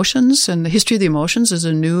emotions, and the history of the emotions is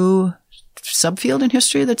a new subfield in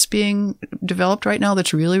history that's being developed right now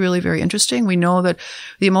that's really, really very interesting. We know that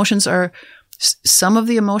some of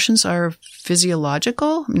the emotions are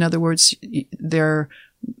physiological. In other words, they're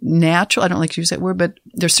natural. I don't like to use that word, but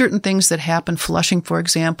there's certain things that happen, flushing, for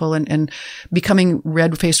example, and becoming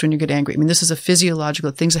red-faced when you get angry. I mean, this is a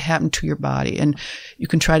physiological things that happen to your body, and you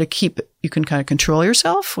can kind of control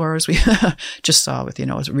yourself, or as we just saw with,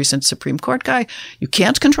 a recent Supreme Court guy, you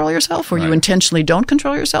can't control yourself, or you intentionally don't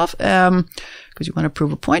control yourself, because you want to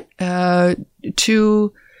prove a point, but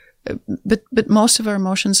most of our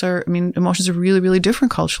emotions are really, really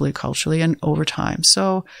different culturally and over time.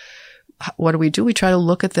 So what do? We try to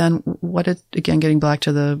look at then again, getting back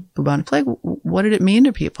to the bubonic plague, what did it mean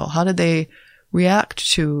to people? How did they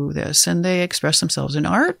react to this? And they express themselves in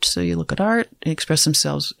art. So you look at art, they express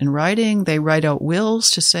themselves in writing. They write out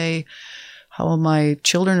wills to say how my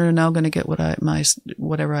children are now going to get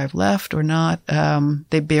whatever I've left or not.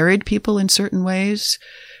 They buried people in certain ways,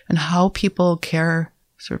 and how people care,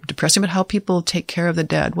 sort of depressing, but how people take care of the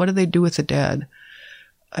dead. What do they do with the dead?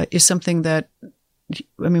 Is something that,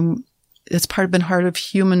 it's been part of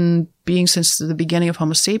human beings since the beginning of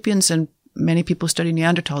Homo sapiens, and many people who study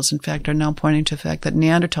Neanderthals, in fact, are now pointing to the fact that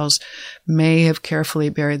Neanderthals may have carefully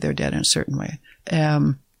buried their dead in a certain way.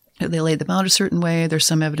 They laid them out a certain way. There's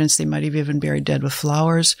some evidence they might have even buried dead with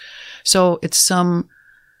flowers. So it's some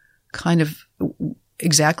kind of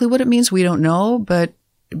exactly what it means, we don't know, but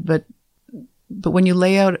when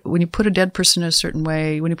you put a dead person in a certain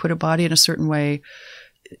way, when you put a body in a certain way,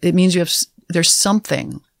 it means there's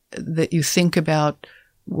something that you think about,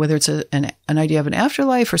 whether it's an idea of an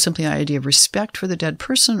afterlife or simply an idea of respect for the dead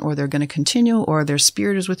person, or they're going to continue, or their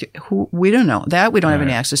spirit is with you. We don't know that. We don't have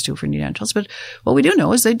any access to for Neanderthals, but what we do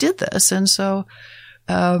know is they did this. And so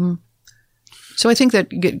I think that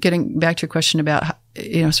getting back to your question about,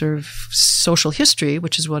 sort of social history,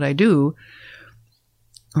 which is what I do,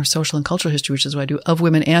 or social and cultural history, which is what I do, of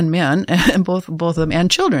women and men, and both of them, and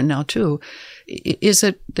children now too, is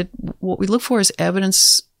that what we look for is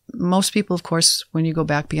evidence. Most people, of course, when you go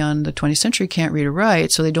back beyond the 20th century, can't read or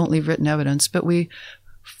write, so they don't leave written evidence, but we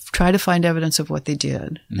try to find evidence of what they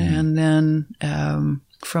did. And then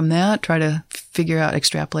from that, try to figure out,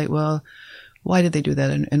 extrapolate, well, why did they do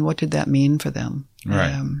that, and what did that mean for them?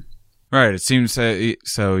 Right. Right. It seems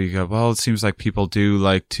so you go, well, it seems like people do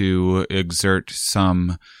like to exert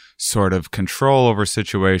some sort of control over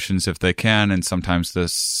situations if they can. And sometimes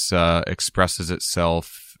this expresses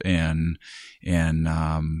itself in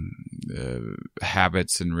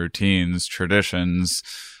habits and routines, traditions,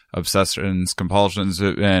 obsessions, compulsions,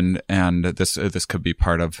 and this could be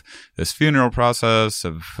part of this funeral process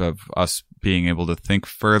of us being able to think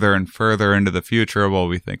further and further into the future. Well,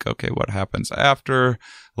 we think, okay, what happens after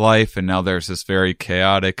life? And now there's this very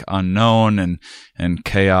chaotic unknown and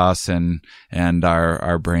chaos and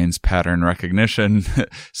our brain's pattern recognition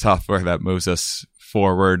software that moves us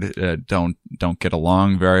forward don't get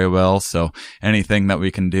along very well. So anything that we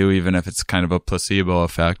can do, even if it's kind of a placebo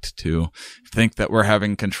effect, to think that we're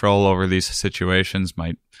having control over these situations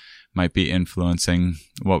might be influencing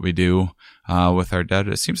what we do with our dead.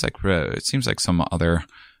 It seems like some other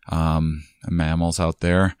mammals out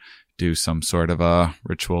there do some sort of a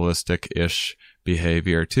ritualistic-ish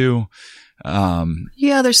behavior too.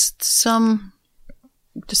 There's some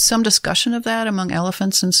discussion of that among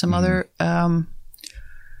elephants and some other.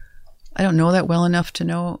 I don't know that well enough to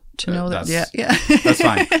know that. Yeah. That's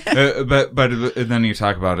fine. But then you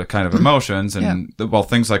talk about kind of emotions, and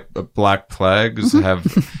things like Black Plagues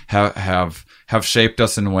have shaped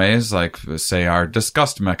us in ways like, say, our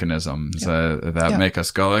disgust mechanisms that make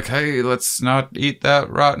us go like, hey, let's not eat that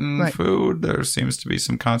rotten food. There seems to be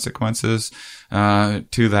some consequences to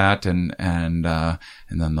that, and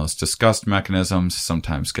then those disgust mechanisms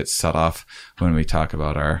sometimes get set off when we talk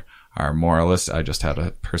about our moralist. I just had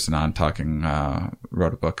a person on talking,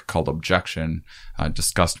 wrote a book called Objection,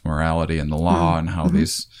 Discussed Morality in the Law, and how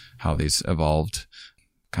these evolved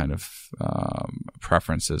kind of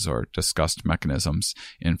preferences or disgust mechanisms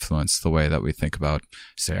influence the way that we think about,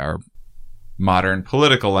 say, our modern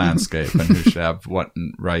political landscape and who should have what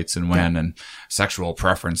rights and when, and sexual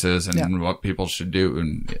preferences and what people should do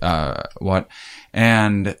and what.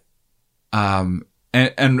 And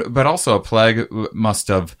but also a plague must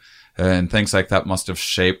have, and things like that must have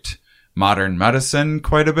shaped modern medicine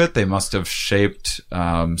quite a bit. They must have shaped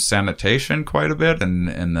sanitation quite a bit, and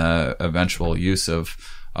the eventual use of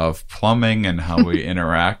plumbing and how we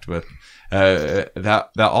interact with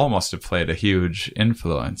that all must have played a huge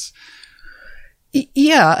influence.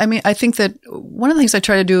 Yeah, I mean, I think that one of the things I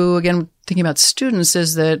try to do, again, thinking about students,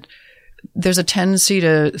 is that there's a tendency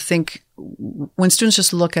to think, when students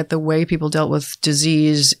just look at the way people dealt with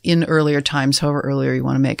disease in earlier times, however earlier you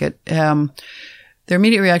want to make it, their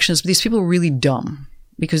immediate reaction is, these people were really dumb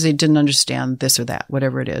because they didn't understand this or that,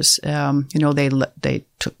 whatever it is. They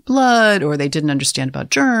took blood, or they didn't understand about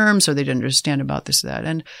germs, or they didn't understand about this or that.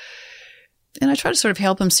 And I try to sort of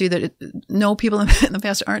help them see that no, people in the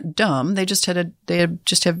past aren't dumb. They just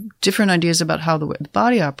have different ideas about how the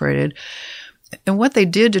body operated. And what they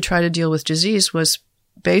did to try to deal with disease was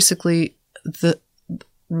basically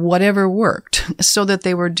whatever worked, so that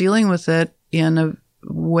they were dealing with it in a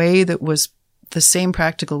way that was the same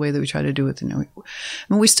practical way that we try to do it. I mean,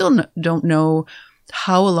 we still don't know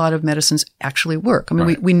how a lot of medicines actually work. I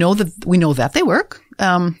mean, we know that they work.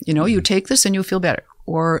 You take this and you'll feel better,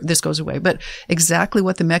 or this goes away. But exactly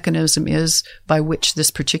what the mechanism is by which this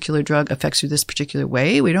particular drug affects you this particular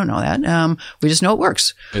way, we don't know that. We just know it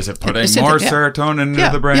works. Is it putting more serotonin into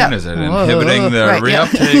the brain? Yeah. Is it inhibiting the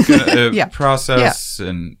reuptake process? Yeah.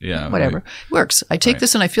 And whatever. It works. I take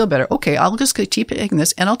this and I feel better. Okay, I'll just keep taking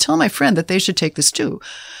this, and I'll tell my friend that they should take this too.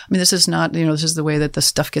 I mean, this is not, this is the way that the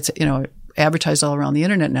stuff gets, advertised all around the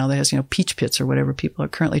internet now, that has, peach pits or whatever people are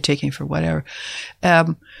currently taking for whatever.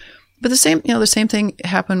 But the same thing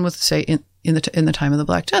happened with, say, in the time of the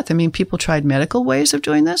Black Death. I mean, people tried medical ways of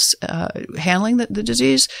doing this, handling the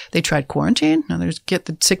disease. They tried quarantine. Now, there's get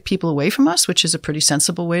the sick people away from us, which is a pretty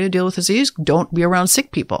sensible way to deal with disease. Don't be around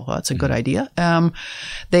sick people. Well, that's a good idea.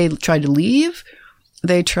 They tried to leave.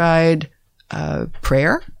 They tried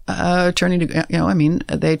prayer, turning to,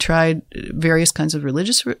 they tried various kinds of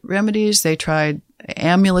religious remedies. They tried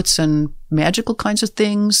amulets and magical kinds of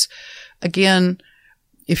things. Again,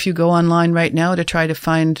 if you go online right now to try to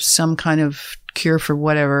find some kind of cure for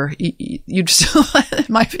whatever, you'd still, in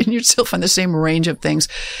my opinion, you'd still find the same range of things.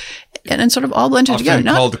 and sort of all blended often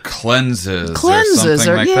together. called cleanses or Cleanses something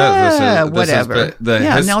or- like yeah, that. whatever.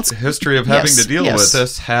 Now it's- history of having yes, to deal yes. with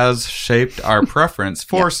this has shaped our preference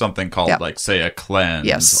for something called, Yeah. like, say, a cleanse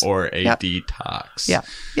Yes. or a Yeah. detox. Yeah,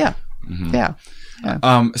 yeah, yeah.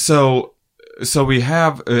 So we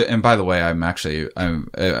have, and by the way, I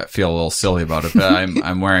feel a little silly about it, but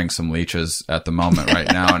I'm wearing some leeches at the moment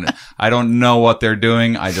right now, and I don't know what they're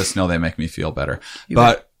doing. I just know they make me feel better.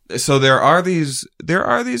 So there are these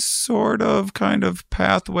sort of kind of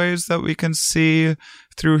pathways that we can see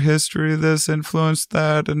through history. This influenced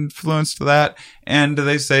that, and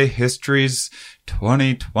they say history's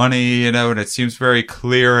 2020, and it seems very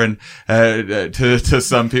clear. And to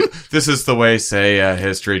some people, this is the way, say, a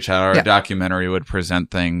History Channel or a documentary would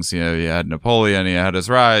present things. You had Napoleon, he had his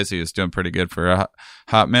rise, he was doing pretty good for a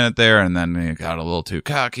hot minute there, and then he got a little too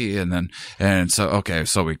cocky,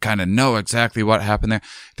 so we kind of know exactly what happened there.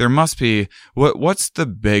 There must be what's the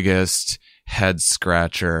biggest head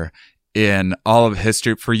scratcher in all of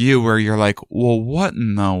history for you, where you're like, well, what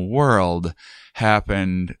in the world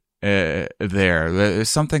happened there? There's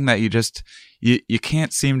something that you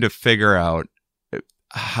can't seem to figure out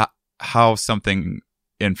how something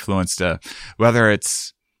influenced whether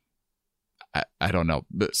it's, I don't know,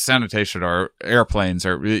 sanitation or airplanes,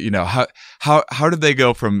 or how did they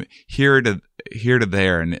go from here to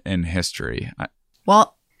there in history?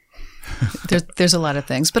 Well, there's a lot of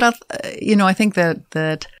things, but I think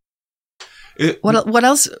that what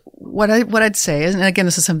I'd say is, and again,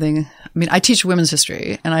 this is something, I teach women's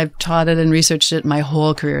history, and I've taught it and researched it my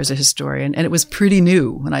whole career as a historian, and it was pretty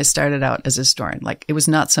new when I started out as a historian. Like, it was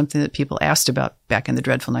not something that people asked about back in the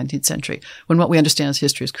dreadful 19th century, when what we understand as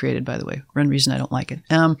history is created, by the way. One reason I don't like it.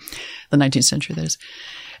 The 19th century, that is.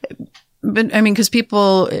 But, because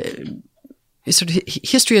people, sort of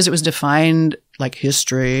history as it was defined, like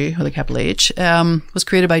history, with a capital H, was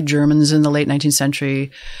created by Germans in the late 19th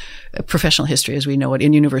century. Professional history, as we know it,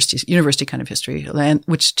 in university kind of history,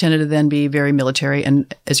 which tended to then be very military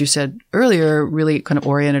and, as you said earlier, really kind of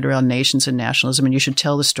oriented around nations and nationalism. And you should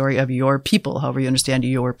tell the story of your people, however you understand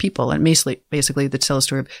your people, and basically to tell the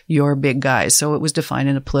story of your big guys. So it was defined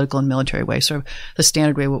in a political and military way, sort of the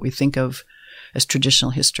standard way, what we think of as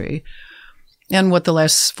traditional history. And what the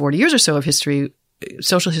last 40 years or so of history,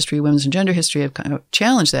 social history, women's and gender history, have kind of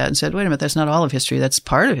challenged that and said, wait a minute, that's not all of history. That's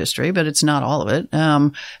part of history, but it's not all of it.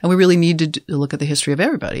 And we really need to look at the history of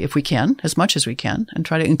everybody, if we can, as much as we can, and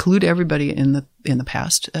try to include everybody in the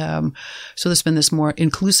past. So there's been this more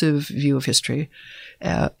inclusive view of history.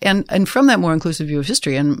 And from that more inclusive view of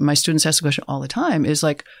history, and my students ask the question all the time, is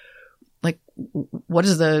like, what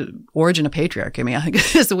is the origin of patriarchy? I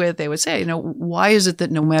think is the way that they would say, why is it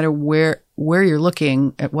that no matter where you're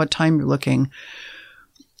looking, at what time you're looking,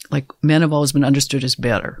 like, men have always been understood as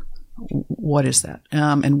better? What is that?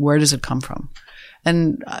 And where does it come from?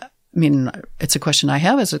 And it's a question I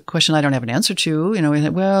have. It's a question I don't have an answer to.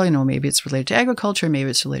 Maybe it's related to agriculture,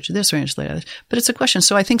 maybe it's related to this, or it's related to this. But it's a question.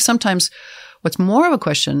 So I think sometimes what's more of a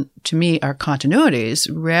question to me are continuities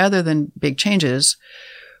rather than big changes.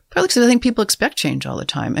 Partly because I think people expect change all the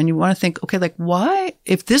time. And you want to think, okay, like, why,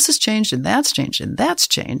 if this has changed and that's changed and that's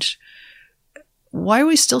changed, why are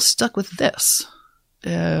we still stuck with this?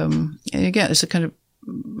 And again, it's a kind of,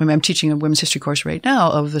 I'm teaching a women's history course right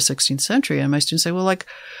now of the 16th century, and my students say, well, like,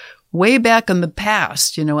 way back in the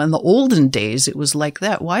past, in the olden days, it was like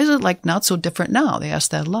that. Why is it like not so different now? They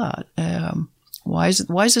ask that a lot. Why is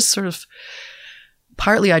this sort of,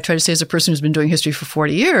 partly I try to say as a person who's been doing history for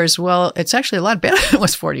 40 years, well, it's actually a lot better than it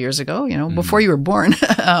was 40 years ago. Before you were born,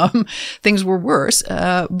 things were worse.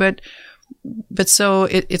 But so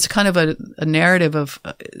it's kind of a narrative of,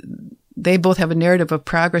 they both have a narrative of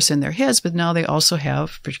progress in their heads, but now they also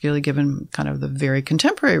have, particularly given kind of the very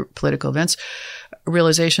contemporary political events, a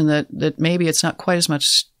realization that maybe it's not quite as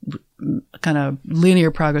much kind of linear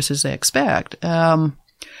progress as they expect. And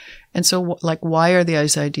so, like, why are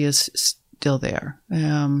these ideas still there?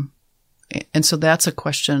 And so that's a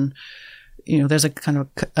question, there's a kind of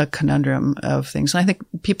a conundrum of things. And I think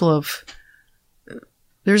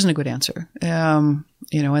there isn't a good answer. And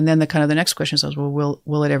then the next question is, well,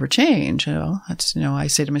 will it ever change? That's, I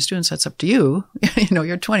say to my students, that's up to you.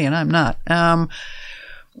 You're 20 and I'm not.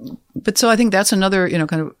 But so I think that's another,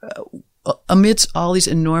 kind of amidst all these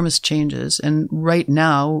enormous changes. And right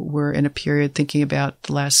now we're in a period thinking about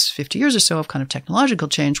the last 50 years or so of kind of technological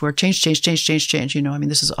change, where change.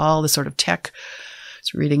 This is all the sort of tech. I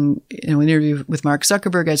was reading, an interview with Mark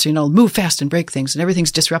Zuckerberg. I said, move fast and break things, and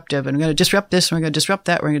everything's disruptive, and we're going to disrupt this, and we're going to disrupt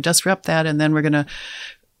that, we're going to disrupt that, and then we're going to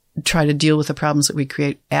try to deal with the problems that we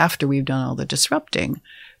create after we've done all the disrupting.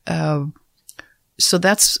 So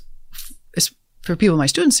that's for people my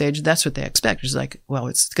students' age, that's what they expect. It's like, well,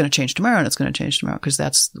 it's going to change tomorrow and it's going to change tomorrow because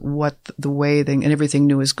that's what the way and everything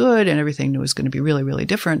new is good and everything new is going to be really, really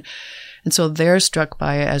different. And so they're struck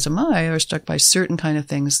by, as am I, or struck by certain kind of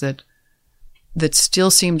things that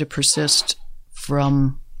still seem to persist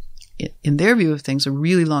from, in their view of things, a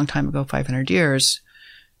really long time ago, 500 years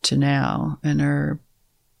to now, and are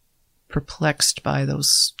perplexed by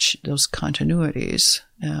those continuities.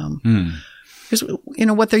 Because,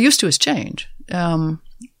 what they're used to is change.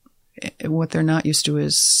 What they're not used to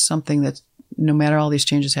is something that, no matter all these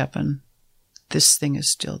changes happen, this thing is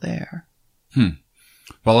still there.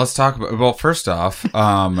 Well, let's talk about, well, first off,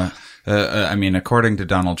 according to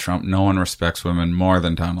Donald Trump, no one respects women more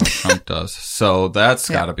than Donald Trump does. So that's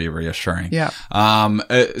got to be reassuring. Yeah.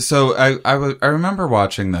 So I remember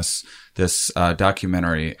watching this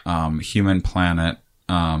documentary, Human Planet.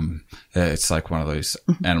 It's like one of those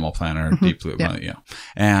Animal Planet or Deep Blue,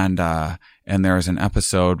 and there was an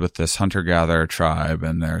episode with this hunter-gatherer tribe,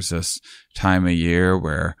 and there's this time of year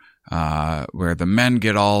where the men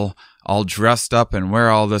get all dressed up and wear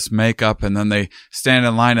all this makeup, and then they stand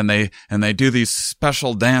in line and they do these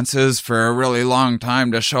special dances for a really long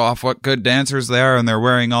time to show off what good dancers they are, and they're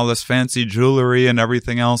wearing all this fancy jewelry and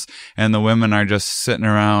everything else, and the women are just sitting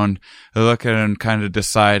around looking and kind of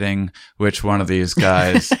deciding which one of these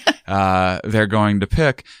guys they're going to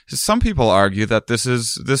pick. Some people argue that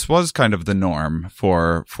this was kind of the norm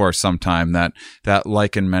for some time, that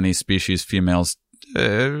like in many species, females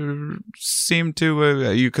seem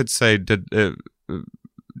to, you could say, did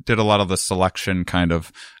a lot of the selection kind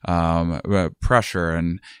of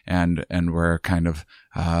pressure, and were kind of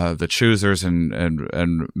the choosers,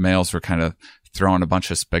 and males were kind of throwing a bunch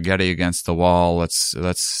of spaghetti against the wall.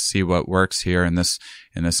 Let's see what works here in this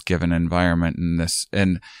given environment, and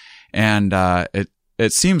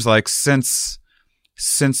it seems like since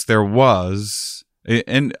there was.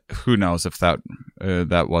 And who knows if that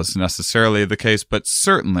was necessarily the case, but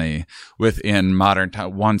certainly within modern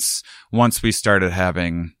time, once we started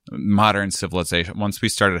having modern civilization, once we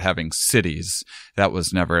started having cities, that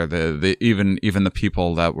was never even the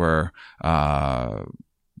people that were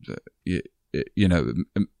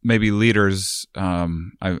maybe leaders.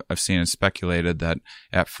 I've seen it speculated that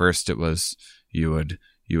at first it was you would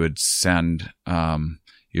send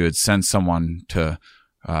someone to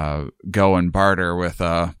go and barter with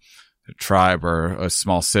a tribe or a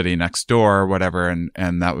small city next door or whatever,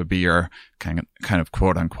 and that would be your kind of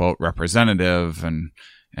quote unquote representative, and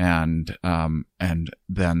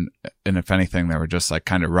then if anything, they were just like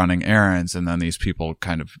kind of running errands, and then these people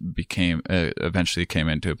kind of eventually came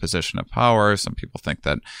into a position of power. Some people think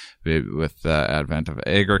that with the advent of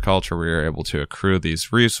agriculture, we were able to accrue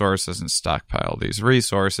these resources and stockpile these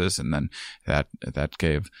resources, and then that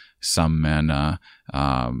gave some men a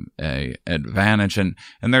advantage, and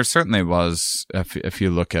there certainly was. If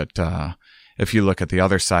you look at the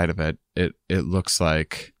other side of it, it looks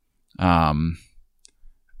like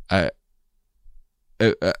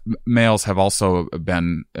males have also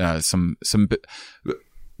been some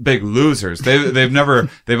big losers. They've been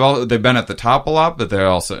at the top a lot, but they're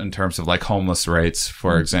also, in terms of like homeless rates,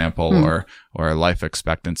 for example, or life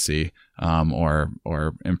expectancy, or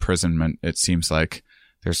imprisonment. It seems like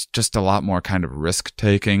there's just a lot more kind of risk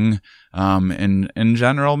taking in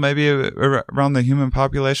general, maybe around the human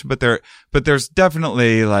population. But there's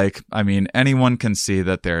definitely, like, I mean, anyone can see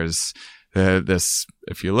that there's this.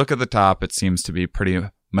 If you look at the top, it seems to be pretty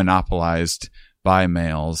monopolized by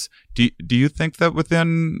males. Do you think that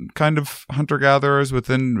within kind of hunter-gatherers,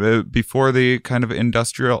 within before the kind of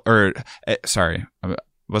industrial, or sorry,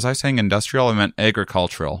 was I saying industrial? I meant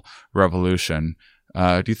agricultural revolution.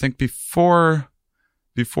 Do you think before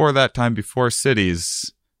that time, before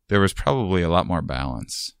cities, there was probably a lot more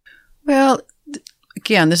balance? Well,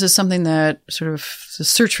 again, this is something that sort of the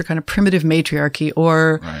search for kind of primitive matriarchy,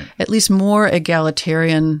 or at least more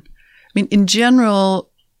egalitarian. I mean, in general,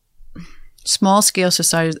 small scale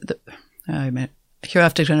societies, here I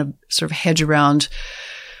have to kind of sort of hedge around.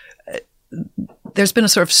 There's been a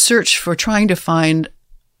sort of search for trying to find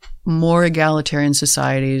more egalitarian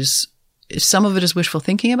societies. Some of it is wishful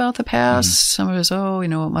thinking about the past. Some of it is, it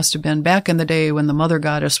must have been back in the day when the mother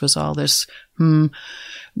goddess was all this. It's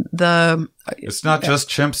not just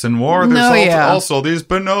chimps in war. There's also these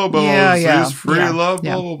bonobos, these free love,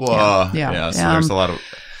 blah, blah, blah. So there's a lot of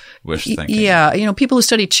wish thinking. Yeah. People who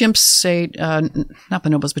study chimps say, not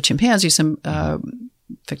bonobos, but chimpanzees. Some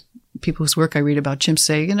people whose work I read about chimps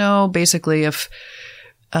say, basically if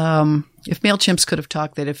male chimps could have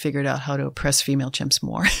talked, they'd have figured out how to oppress female chimps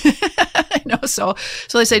more. I know. So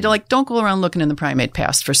they say, don't go around looking in the primate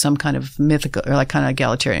past for some kind of mythical or like kind of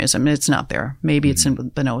egalitarianism. It's not there. Maybe it's in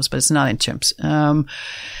bonobos, but it's not in chimps.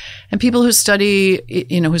 And people who study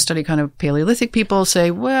kind of Paleolithic people say,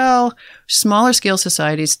 well, smaller scale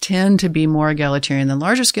societies tend to be more egalitarian than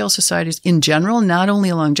larger scale societies in general, not only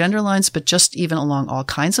along gender lines, but just even along all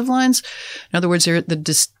kinds of lines. In other words,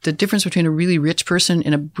 the difference between a really rich person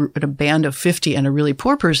in a band of 50 and a really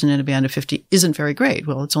poor person in a band of 50 isn't very great.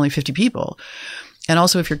 Well, it's only 50 people. And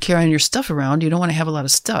also, if you're carrying your stuff around, you don't want to have a lot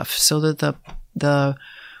of stuff, so that the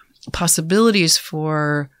possibilities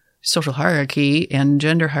for social hierarchy and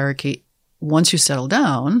gender hierarchy, once you settle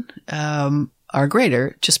down, are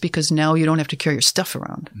greater, just because now you don't have to carry your stuff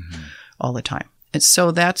around all the time. And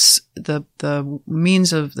so that's the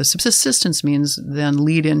means of the subsistence means then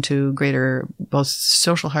lead into greater both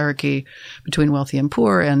social hierarchy between wealthy and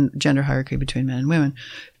poor and gender hierarchy between men and women.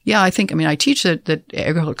 Yeah, I teach that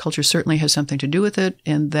agriculture certainly has something to do with it,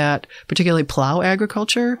 and that particularly plow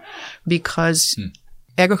agriculture, because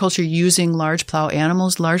agriculture using large plow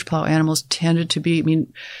animals tended to be,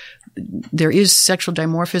 there is sexual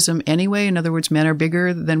dimorphism anyway. In other words, men are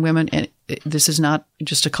bigger than women. And this is not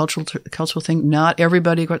just a cultural thing. Not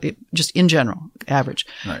everybody, just in general, average.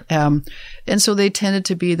 Right. And so they tended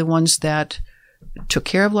to be the ones that took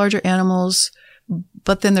care of larger animals.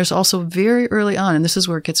 But then there's also very early on, and this is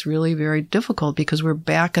where it gets really very difficult, because we're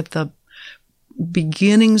back at the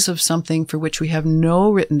beginnings of something for which we have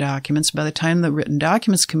no written documents. By the time the written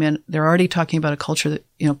documents come in, they're already talking about a culture that,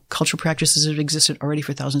 cultural practices that have existed already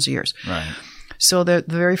for thousands of years. Right. So the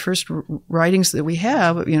very first writings that we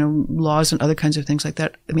have, laws and other kinds of things like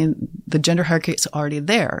that, the gender hierarchy is already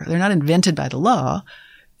there. They're not invented by the law.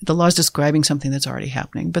 The law is describing something that's already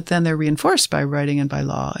happening, but then they're reinforced by writing and by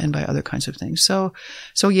law and by other kinds of things. So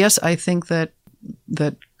yes, I think that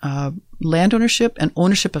land ownership and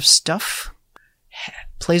ownership of stuff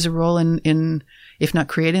plays a role in, if not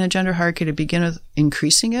creating a gender hierarchy, to begin with,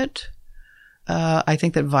 increasing it. I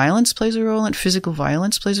think that violence plays a role, and physical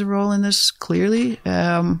violence plays a role in this clearly,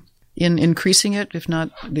 in increasing it, if not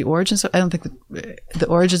the origins. I don't think the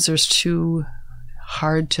origins are too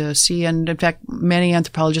hard to see. And in fact, many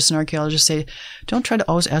anthropologists and archaeologists say, don't try to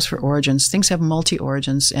always ask for origins. Things have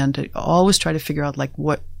multi-origins, and to always try to figure out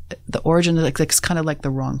what the origin, it's kind of like the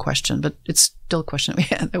wrong question, but it's still a question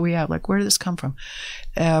that we have, like, where did this come from?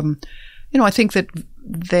 I think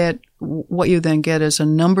that what you then get is a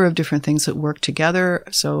number of different things that work together.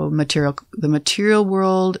 So the material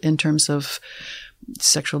world in terms of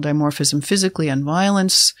sexual dimorphism physically and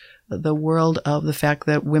violence, the world of the fact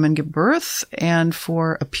that women give birth, and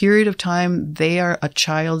for a period of time, they are a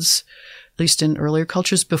child's, at least in earlier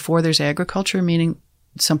cultures, before there's agriculture, meaning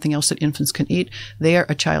something else that infants can eat, they are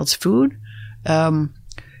a child's food.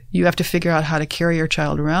 You have to figure out how to carry your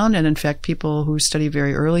child around. And in fact, people who study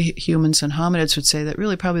very early humans and hominids would say that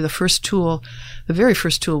really probably the very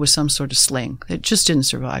first tool was some sort of sling. It just didn't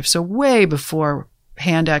survive. So way before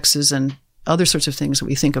hand axes and other sorts of things that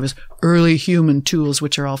we think of as early human tools,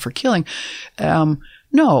 which are all for killing.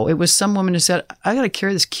 No, it was some woman who said, I got to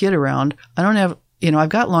carry this kid around. I don't have, I've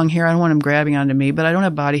got long hair. I don't want him grabbing onto me, but I don't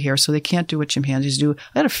have body hair, so they can't do what chimpanzees do.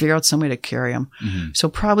 I got to figure out some way to carry him. Mm-hmm. So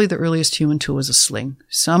probably the earliest human tool was a sling,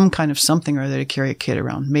 some kind of something or other to carry a kid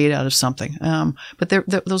around, made out of something. But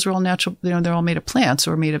those are all natural. They're all made of plants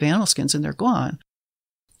or made of animal skins, and they're gone.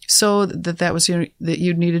 So that was that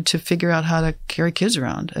you needed to figure out how to carry kids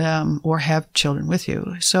around or have children with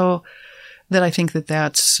you. So that I think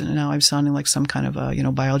that's, now I'm sounding like some kind of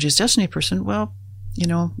a biology is destiny person. Well,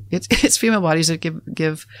 it's female bodies that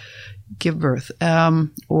give birth,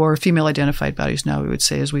 or female identified bodies. Now we would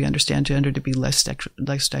say, as we understand gender to be less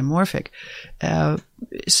dimorphic.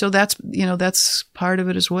 So that's part of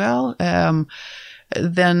it as well.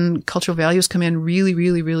 Then cultural values come in really,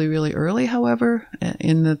 really, really, really early, however,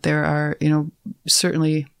 in that there are,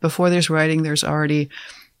 certainly before there's writing, there's already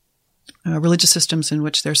religious systems in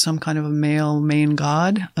which there's some kind of a male main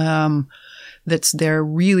god that's there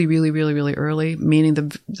really, really, really, really early, meaning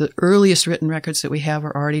the earliest written records that we have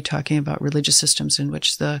are already talking about religious systems in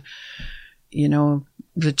which the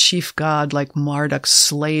chief god, like Marduk,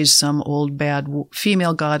 slays some old bad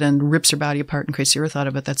female god and rips her body apart and creates the earth out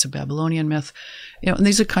of it. That's a Babylonian myth. And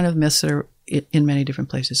these are kind of myths that are in many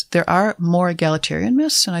different places. There are more egalitarian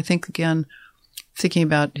myths, and I think, again, thinking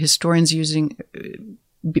about historians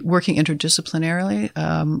working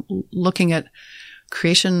interdisciplinarily, looking at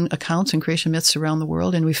creation accounts and creation myths around the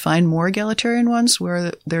world, and we find more egalitarian ones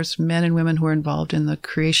where there's men and women who are involved in the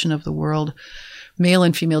creation of the world. Male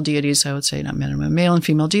and female deities, I would say, not men and women, male and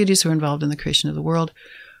female deities who are involved in the creation of the world.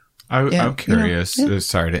 I'm curious.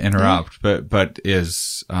 Sorry to interrupt, but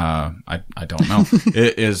is I don't know.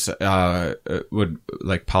 Would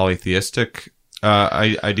like polytheistic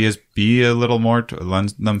ideas be a little more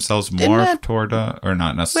lend themselves more toward or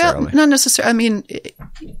not necessarily? Well, not necessarily. I mean,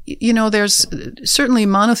 there's certainly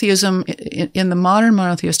monotheism in the modern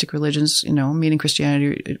monotheistic religions. Meaning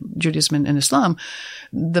Christianity, Judaism, and Islam.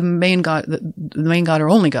 The main god or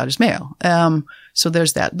only god is male. So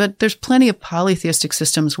there's that. But there's plenty of polytheistic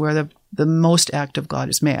systems where the most active god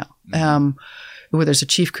is male. Where there's a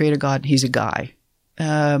chief creator god, he's a guy.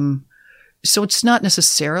 So it's not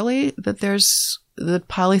necessarily that there's the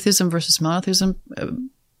polytheism versus monotheism.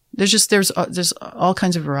 There's all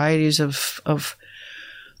kinds of varieties of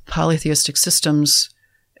polytheistic systems,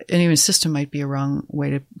 and even system might be a wrong way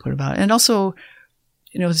to put about it. And also,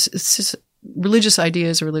 it's just religious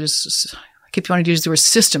ideas or religious. I keep wanting to use the word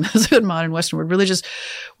system as a modern Western word. Religious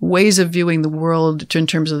ways of viewing the world in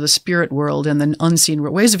terms of the spirit world and the unseen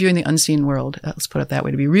world. Ways of viewing the unseen world. Let's put it that way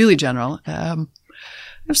to be really general.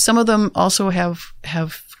 Some of them also have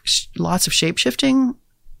lots of shape-shifting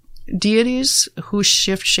deities who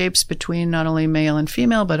shift shapes between not only male and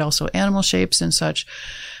female, but also animal shapes and such.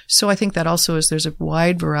 So I think that also there's a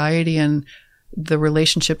wide variety in the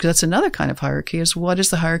relationship, because that's another kind of hierarchy, is what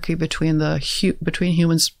is the hierarchy between between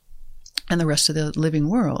humans and the rest of the living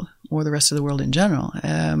world, or the rest of the world in general.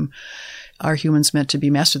 Are humans meant to be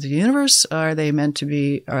masters of the universe? Are they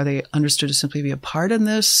understood to simply be a part in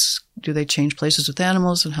this? Do they change places with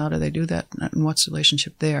animals, and how do they do that? And what's the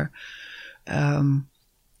relationship there?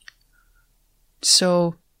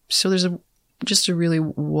 So there's just a really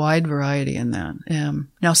wide variety in that.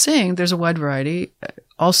 Now, saying there's a wide variety,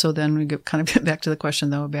 also then we get back to the question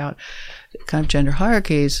though about kind of gender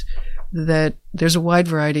hierarchies, that there's a wide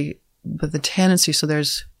variety, but the tendency, so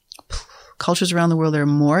there's cultures around the world that are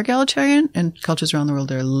more egalitarian and cultures around the world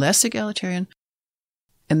that are less egalitarian.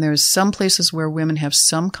 And there's some places where women have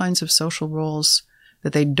some kinds of social roles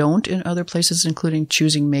that they don't in other places, including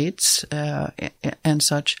choosing mates and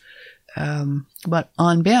such. But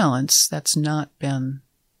on balance, that's not been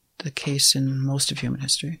the case in most of human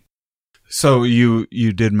history. So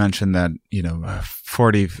you did mention that,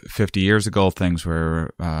 40, 50 years ago, things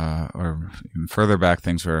were, or even further back,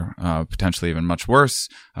 things were potentially even much worse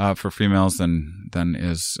for females than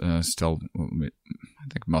is still, I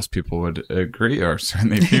think most people would agree, or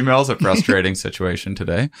certainly females, a frustrating situation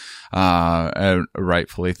today. I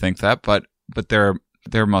rightfully think that, but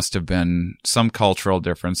there must have been some cultural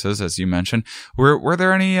differences, as you mentioned. Were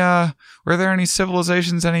there any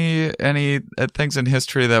civilizations, any things in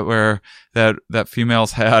history that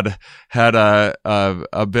females had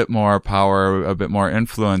a bit more power, a bit more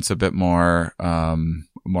influence, a bit more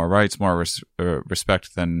rights, more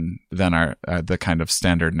respect than our the kind of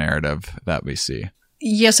standard narrative that we see?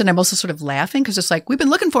 Yes, and I'm also sort of laughing because it's like we've been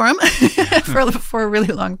looking for him for a really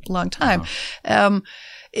long time.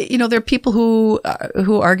 There are people who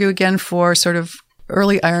argue again for sort of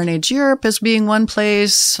early Iron Age Europe as being one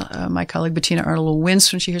place. My colleague Bettina Arnold will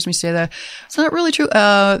wince when she hears me say that. It's not really true.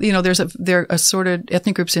 There are assorted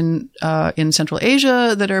ethnic groups in Central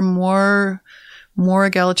Asia that are more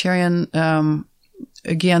egalitarian.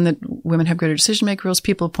 Again, that women have greater decision-making roles.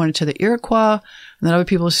 People have pointed to the Iroquois, and then other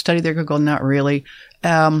people who study there go, not really.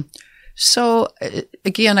 So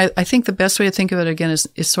again, I think the best way to think of it again is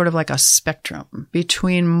sort of like a spectrum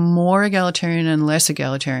between more egalitarian and less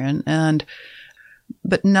egalitarian,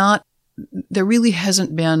 but there really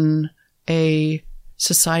hasn't been a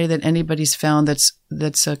society that anybody's found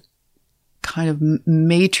that's a kind of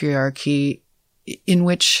matriarchy in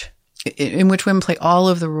which women play all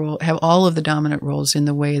of the role, have all of the dominant roles in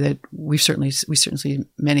the way that we certainly see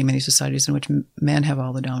many societies in which men have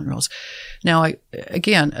all the dominant roles. Now, as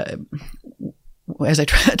I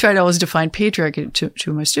try to always define patriarchy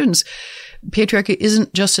to my students, patriarchy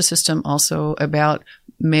isn't just a system also about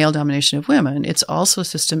male domination of women. It's also a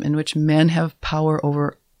system in which men have power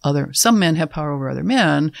over some men have power over other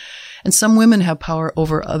men, and some women have power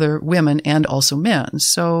over other women and also men.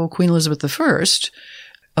 So Queen Elizabeth I,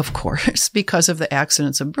 of course, because of the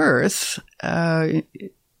accidents of birth,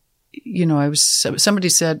 somebody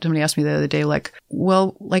asked me the other day,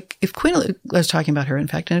 if I was talking about her, in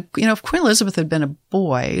fact, and if Queen Elizabeth had been a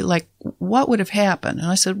boy, what would have happened? And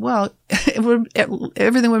I said, well, everything would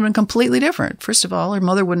have been completely different. First of all, her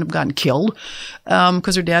mother wouldn't have gotten killed,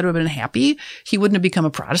 because her dad would have been happy. He wouldn't have become a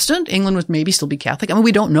Protestant. England would maybe still be Catholic. I mean,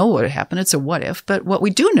 we don't know what would happen. It's a what if. But what we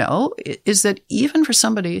do know is that even for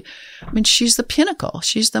somebody, she's the pinnacle.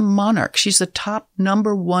 She's the monarch. She's the top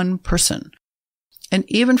number one person. And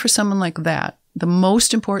even for someone like that, the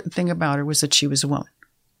most important thing about her was that she was a woman.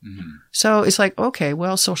 So it's like, okay,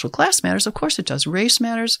 well, social class matters. Of course it does. Race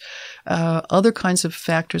matters. Other kinds of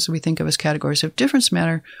factors that we think of as categories of difference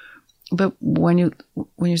matter. But when you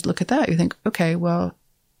look at that, you think, okay, well,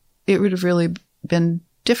 it would have really been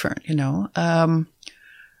different,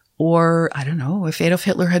 or I don't know, if Adolf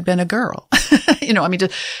Hitler had been a girl, to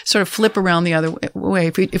sort of flip around the other way.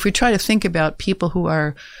 If we try to think about people who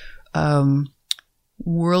are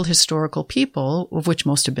world historical people, of which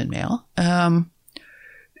most have been male,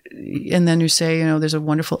 and then you say, there's a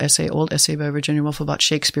wonderful old essay by Virginia Woolf about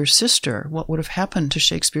Shakespeare's sister. What would have happened to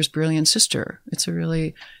Shakespeare's brilliant sister? It's a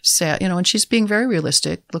really sad, and she's being very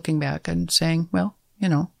realistic, looking back and saying, well,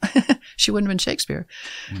 she wouldn't have been Shakespeare.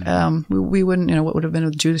 We wouldn't, what would have been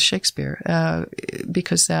with Judith Shakespeare?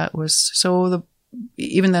 Because that was,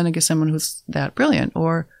 even then, I guess someone who's that brilliant,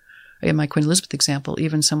 or in my Queen Elizabeth example,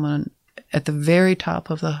 even someone at the very top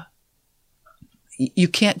of you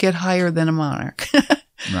can't get higher than a monarch.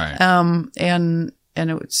 Right. And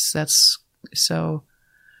so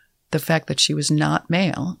the fact that she was not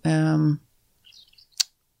male,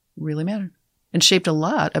 really mattered and shaped a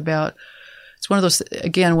lot about, it's one of those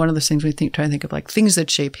things we try to think of, like things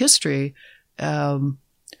that shape history,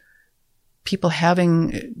 people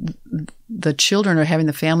having the children or having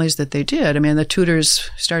the families that they did. I mean, the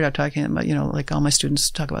Tudors started out talking about, like all my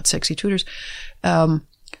students talk about sexy Tudors. The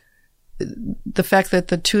fact that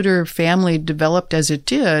the Tudor family developed as it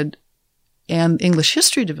did and English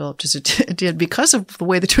history developed as it did because of the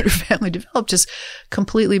way the Tudor family developed is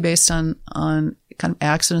completely based on kind of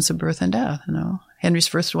accidents of birth and death. Henry's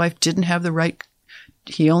first wife didn't have the right,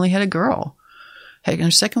 he only had a girl.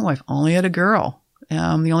 Henry's second wife only had a girl. The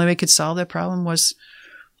only way he could solve that problem was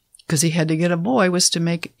because he had to get a boy, was to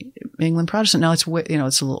make England Protestant. Now it's a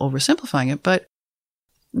little oversimplifying it, but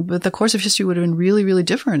the course of history would have been really, really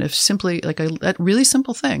different if simply, like a really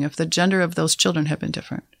simple thing, if the gender of those children had been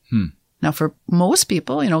different. Now, for most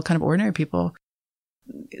people, kind of ordinary people,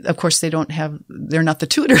 of course, they're not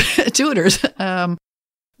the Tudors.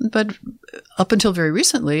 But up until very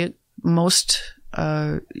recently, most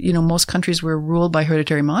countries were ruled by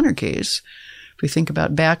hereditary monarchies. If we think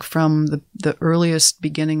about back from the earliest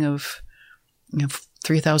beginning of,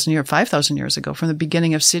 3,000 years, 5,000 years ago, from the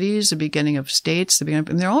beginning of cities, the beginning of states,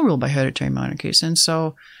 they're all ruled by hereditary monarchies. And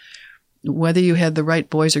so whether you had the right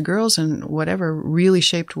boys or girls and whatever really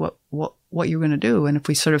shaped what you were going to do. And if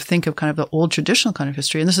we sort of think of kind of the old traditional kind of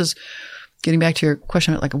history, and this is getting back to your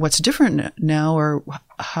question about like what's different now, or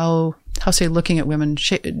how say looking at women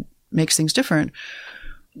makes things different.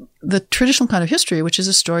 The traditional kind of history, which is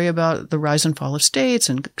a story about the rise and fall of states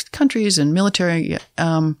and countries and military,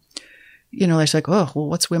 it's like, oh, well,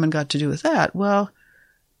 what's women got to do with that? Well,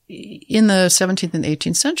 in the 17th and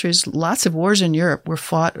 18th centuries, lots of wars in Europe were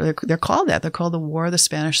fought. They're called that. They're called the War of the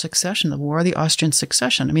Spanish Succession, the War of the Austrian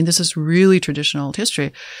Succession. I mean, this is really traditional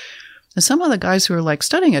history. And some of the guys who were like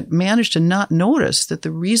studying it managed to not notice that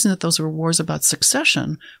the reason that those were wars about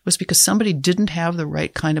succession was because somebody didn't have the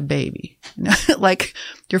right kind of baby. Like,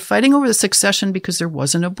 you're fighting over the succession because there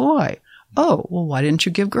wasn't a boy. Oh, well, why didn't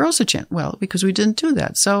you give girls a chance? Well, because we didn't do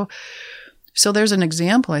that. So there's an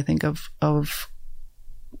example, I think, of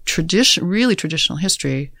really traditional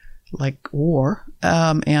history, like war,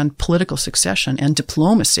 and political succession and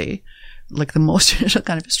diplomacy, like the most traditional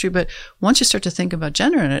kind of history. But once you start to think about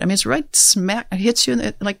gender in it, I mean, it's right smack, it hits you in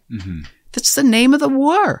the, like, that's the name of the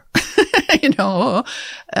war, and so,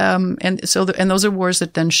 and those are wars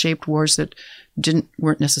that then shaped wars that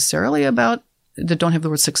weren't necessarily about, that don't have the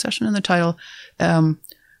word succession in the title.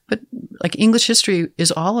 But like English history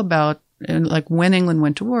is all about, and like when England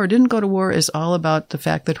went to war, didn't go to war, is all about the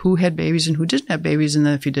fact that who had babies and who didn't have babies. And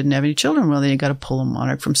then if you didn't have any children, well, then you got to pull a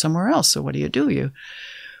monarch from somewhere else. So what do? You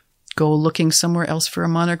go looking somewhere else for a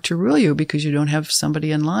monarch to rule you because you don't have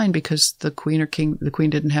somebody in line because the king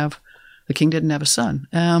didn't have a son.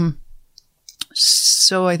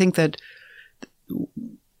 So I think that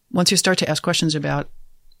once you start to ask questions about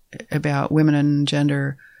women and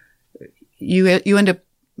gender, you end up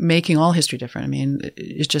making all history different. I mean,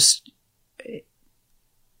 it's just,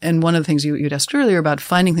 and one of the things you'd asked earlier about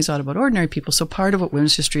finding things out about ordinary people. So part of what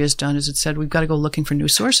women's history has done is it said we've got to go looking for new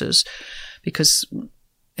sources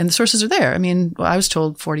and the sources are there. I mean, I was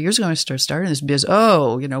told 40 years ago when I started this biz,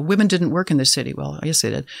 women didn't work in this city. Well, yes, they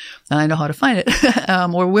did. And I know how to find it.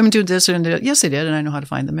 Or women do this, and yes, they did. And I know how to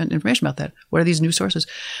find them and information about that. What are these new sources?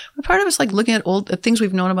 But part of it's like looking at things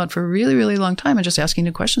we've known about for a really, really long time and just asking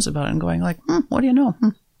new questions about it and going like, what do you know?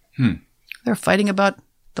 They're fighting about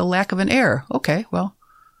the lack of an heir. Okay, well,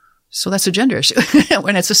 So that's a gender issue.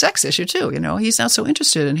 When it's a sex issue too, he's not so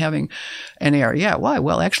interested in having an heir. Yeah. Why?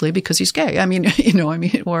 Well, actually, because he's gay.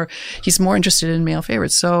 Or he's more interested in male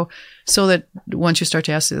favorites. So that once you start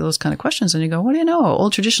to ask those kind of questions and you go, what do you know?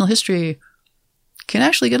 Old traditional history can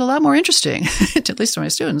actually get a lot more interesting, at least to my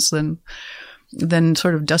students, than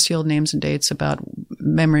sort of dusty old names and dates about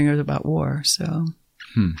memory or about war. So.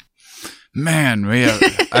 Man,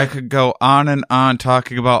 I could go on and on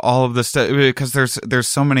talking about all of this stuff because there's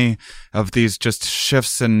so many of these just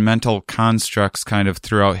shifts in mental constructs kind of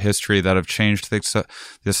throughout history that have changed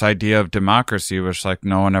this idea of democracy, which like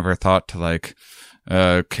no one ever thought to like.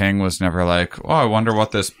 King was never like, oh, I wonder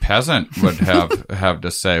what this peasant would have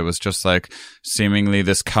to say. It was just like seemingly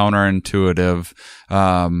this counterintuitive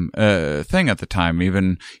thing at the time.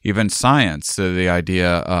 Even science, the idea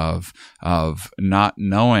of not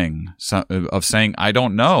knowing, of saying I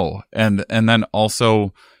don't know, and then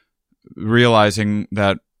also realizing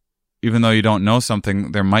that even though you don't know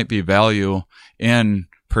something, there might be value in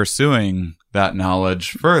pursuing that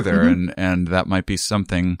knowledge further, and that might be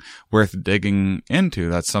something worth digging into.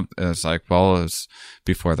 That's something. It's like, well,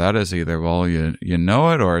 before that is either, well, you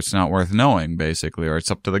know it, or it's not worth knowing, basically, or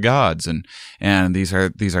it's up to the gods. And these are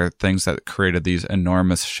things that created these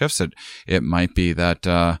enormous shifts. It might be that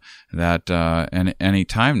any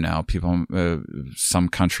time now, people, some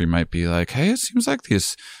country might be like, hey, it seems like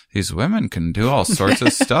these women can do all sorts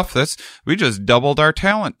of stuff. We just doubled our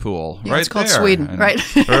talent pool right there. It's called Sweden, right?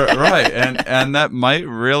 Right. And that might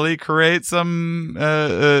really create some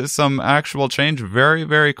actual change very,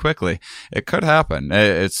 very quickly. It could happen.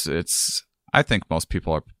 I think most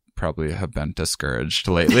people probably have been discouraged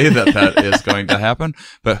lately that is going to happen,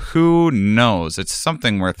 but who knows? It's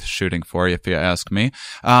something worth shooting for, if you ask me.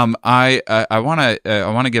 I want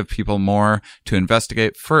to give people more to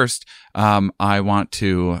investigate. First, I want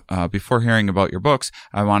to, before hearing about your books,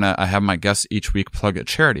 I have my guests each week plug a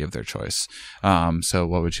charity of their choice. So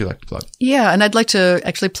what would you like to plug? Yeah. And I'd like to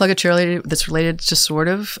actually plug a charity that's related to sort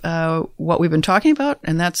of, what we've been talking about.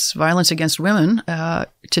 And that's violence against women,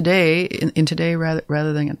 today, in today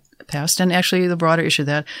rather than past, and actually the broader issue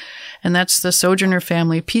and that's the Sojourner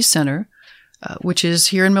Family Peace Center, which is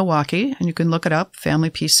here in Milwaukee, and you can look it up,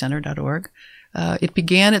 familypeacecenter.org. It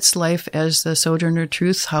began its life as the Sojourner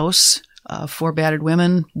Truth House for battered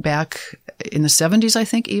women back in the 70s, I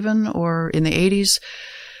think, even, or in the 80s.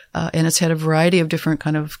 And it's had a variety of different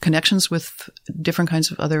kind of connections with different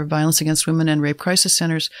kinds of other violence against women and rape crisis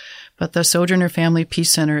centers. But the Sojourner Family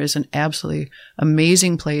Peace Center is an absolutely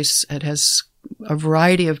amazing place. It has a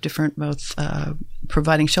variety of different, both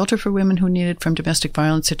providing shelter for women who need it from domestic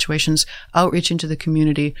violence situations, outreach into the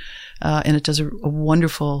community, and it does a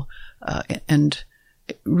wonderful and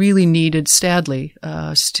really needed, sadly,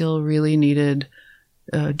 still really needed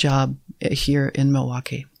job here in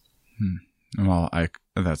Milwaukee. Well,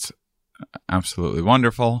 that's absolutely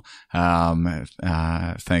wonderful.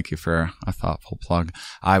 Thank you for a thoughtful plug.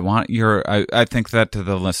 I think that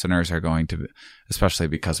the listeners are going to, especially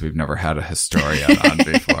because we've never had a historian on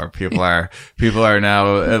before. People are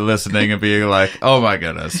now listening and being like, oh my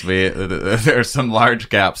goodness, there's some large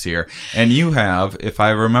gaps here. And you have, if I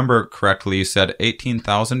remember correctly, you said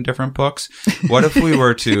 18,000 different books. What if we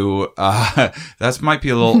were to, that might be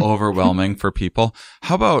a little overwhelming for people.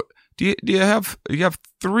 How about, do you have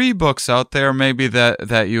 3 books out there maybe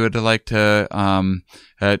that you would like to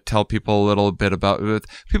tell people a little bit about?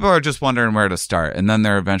 People are just wondering where to start, and then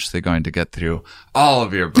they're eventually going to get through all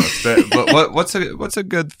of your books. But what's a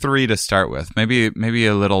good 3 to start with? Maybe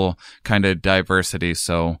a little kind of diversity,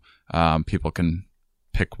 so people can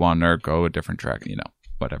pick one or go a different track.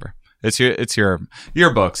 Whatever. It's your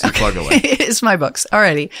books. You plug away. It's my books.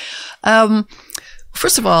 Alrighty.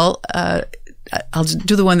 First of all, I'll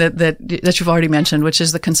do the one that you've already mentioned, which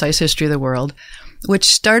is The Concise History of the World, which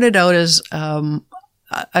started out as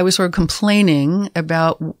I was sort of complaining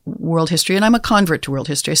about world history, and I'm a convert to world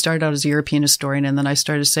history. I started out as a European historian, and then I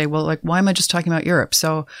started to say, well, like, why am I just talking about Europe?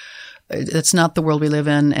 So it's not the world we live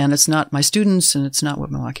in, and it's not my students, and it's not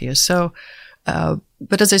what Milwaukee is. So,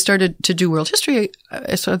 but as I started to do world history,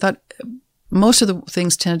 I sort of thought most of the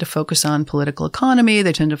things tended to focus on political economy.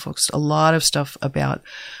 They tended to focus a lot of stuff about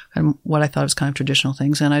what I thought was kind of traditional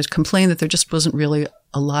things. And I complained that there just wasn't really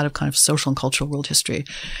a lot of kind of social and cultural world history.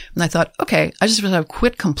 And I thought, okay, I just have to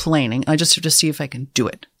quit complaining. I just have to see if I can do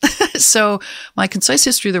it. So my Concise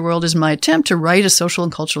History of the World is my attempt to write a social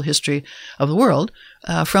and cultural history of the world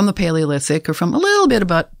from the Paleolithic, or from a little bit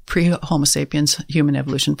about pre-Homo sapiens human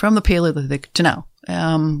evolution, from the Paleolithic to now.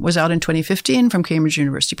 Was out in 2015 from Cambridge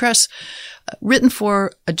University Press, written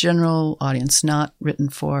for a general audience, not written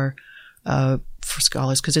for for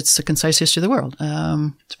scholars because it's a concise history of the world.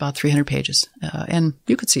 It's about 300 pages. And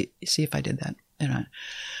you could see if I did that.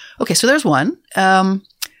 Okay, so there's one.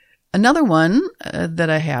 Another one that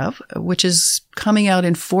I have, which is coming out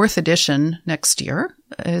in 4th edition next year,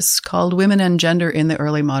 is called Women and Gender in the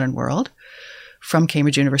Early Modern World from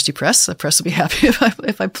Cambridge University Press. The press will be happy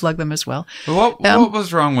if I plug them as well. What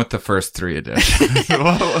was wrong with the first 3 editions?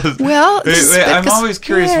 Well, I'm always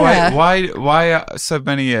curious why so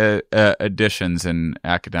many editions in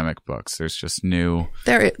academic books. There's just new.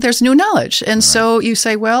 There's new knowledge, and so you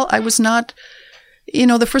say, well, I was not.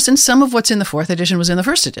 The first, and some of what's in the 4th edition was in the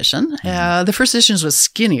 1st edition. The 1st edition was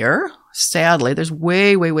skinnier. Sadly, there's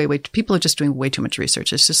way. People are just doing way too much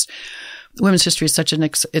research. It's just women's history is such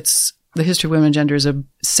the history of women and gender is a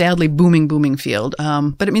sadly booming field.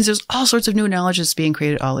 But it means there's all sorts of new knowledge that's being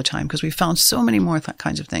created all the time because we found so many more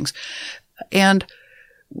kinds of things. And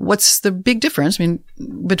what's the big difference? I mean,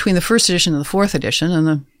 between the 1st edition and the 4th edition, and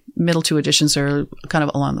the middle 2 editions are kind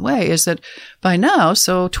of along the way, is that by now,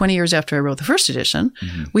 so 20 years after I wrote the 1st edition,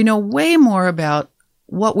 we know way more about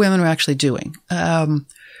what women were actually doing.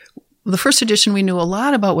 The 1st edition, we knew a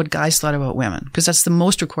lot about what guys thought about women, because that's the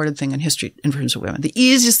most recorded thing in history in terms of women. The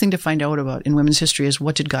easiest thing to find out about in women's history is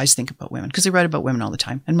what did guys think about women, because they write about women all the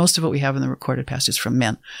time. And most of what we have in the recorded past is from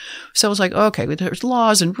men. So it was like, okay, there's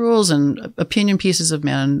laws and rules and opinion pieces of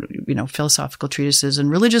men, philosophical treatises and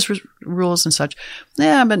religious rules and such.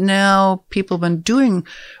 Yeah, but now people have been doing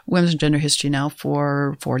women's and gender history now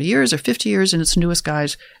for 40 years or 50 years, and it's newest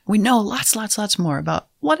guys. We know lots more about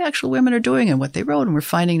what actual women are doing and what they wrote, and we're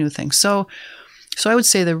finding new things. So I would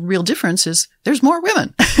say the real difference is there's more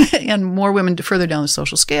women and more women further down the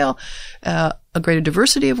social scale, a greater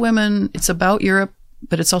diversity of women. It's about Europe,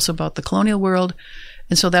 but it's also about the colonial world.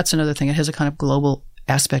 And so that's another thing. It has a kind of global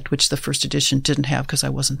aspect, which the 1st edition didn't have because I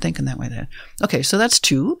wasn't thinking that way then. Okay, so that's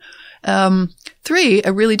 2. 3,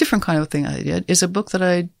 a really different kind of thing I did is a book that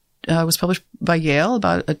I was published by Yale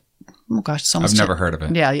about it's almost. I've never heard of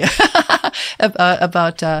it. Yeah.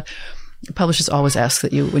 About publishers always ask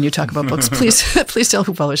that when you talk about books, please tell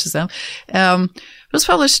who publishes them. It was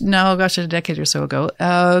published now, a decade or so ago,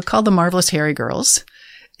 called The Marvelous Hairy Girls.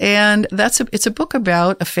 And it's a book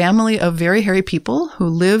about a family of very hairy people who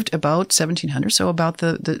lived about 1700, so about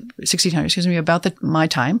the 1600, about my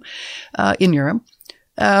time, in Europe,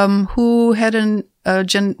 who had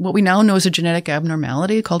what we now know is a genetic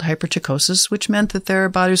abnormality called hypertrichosis, which meant that their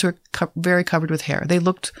bodies were very covered with hair. They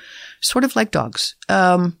looked sort of like dogs,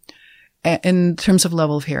 in terms of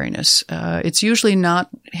level of hairiness. It's usually not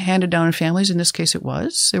handed down in families. In this case, it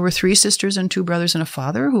was. There were 3 sisters and 2 brothers and a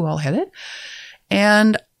father who all had it.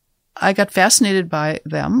 And I got fascinated by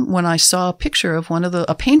them when I saw a picture of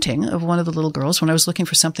a painting of one of the little girls when I was looking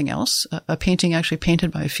for something else, a painting actually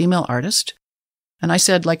painted by a female artist. And I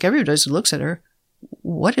said, like everybody who looks at her,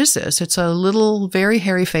 what is this? It's a little very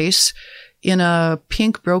hairy face in a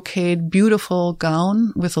pink brocade, beautiful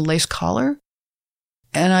gown with a lace collar.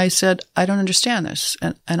 And I said, I don't understand this.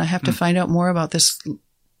 And I have to find out more about this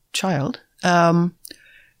child.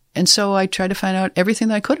 And so I tried to find out everything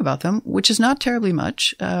that I could about them, which is not terribly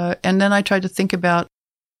much. And then I tried to think about,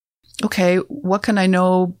 okay, what can I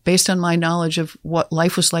know based on my knowledge of what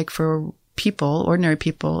life was like for people, ordinary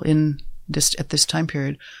people at this time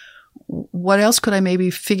period? What else could I maybe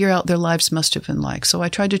figure out their lives must have been like? So I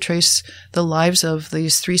tried to trace the lives of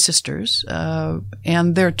these 3 sisters,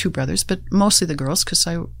 and their 2 brothers, but mostly the girls, because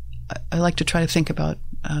I like to try to think about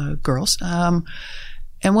girls.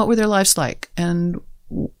 And what were their lives like, and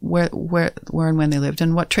where and when they lived,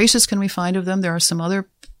 and what traces can we find of them? There are some other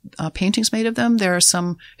paintings made of them. There are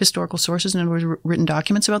some historical sources and written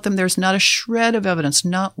documents about them. There's not a shred of evidence,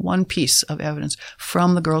 not one piece of evidence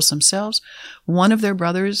from the girls themselves. One of their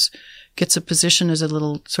brothers gets a position as a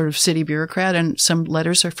little sort of city bureaucrat, and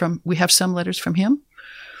we have some letters from him.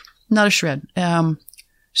 Not a shred.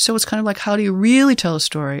 So it's kind of like, how do you really tell a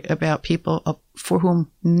story about people for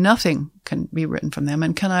whom nothing can be written from them?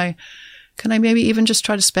 And can I maybe even just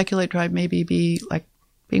try to speculate, try maybe be like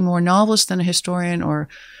being more novelist than a historian, or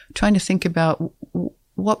trying to think about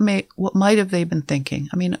what might have they been thinking?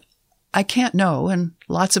 I mean, I can't know, and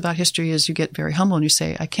lots about history is you get very humble and you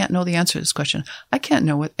say, I can't know the answer to this question. I can't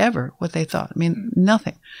know what they thought. I mean,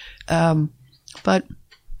 nothing. But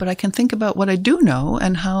I can think about what I do know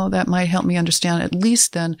and how that might help me understand, at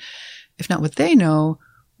least then, if not what they know,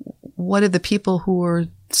 what did the people who were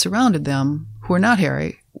surrounded them, who are not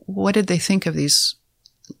hairy, what did they think of these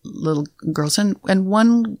little girls? And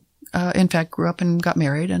one, in fact, grew up and got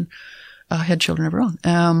married and had children of her own.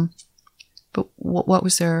 But what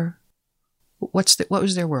was their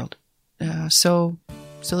world? So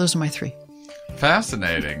those are my 3.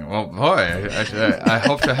 Fascinating. Well, boy, I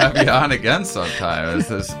hope to have you on again sometime. This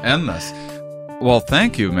is endless. Well,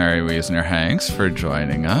 thank you, Mary Wiesner Hanks, for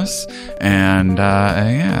joining us. And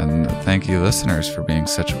again, thank you, listeners, for being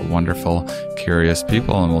such wonderful, curious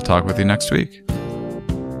people. And we'll talk with you next week.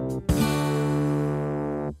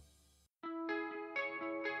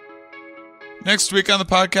 Next week on the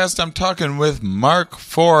podcast, I'm talking with Mark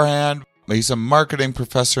Forehand. He's a marketing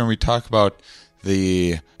professor, and we talk about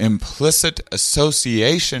the implicit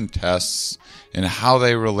association tests and how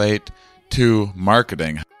they relate to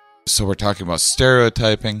marketing. So we're talking about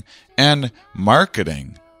stereotyping and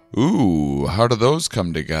marketing. Ooh, how do those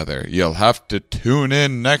come together? You'll have to tune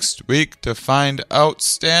in next week to find out.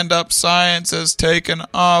 Stand-up science has taken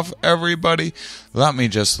off, everybody. Let me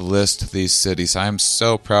just list these cities. I'm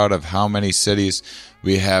so proud of how many cities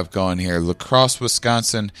we have going here. La Crosse,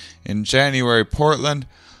 Wisconsin in January. Portland,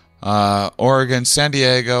 Oregon, San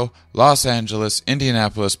Diego, Los Angeles,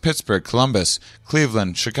 Indianapolis, Pittsburgh, Columbus,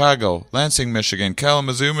 Cleveland, Chicago, Lansing, Michigan,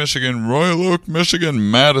 Kalamazoo, Michigan, Royal Oak,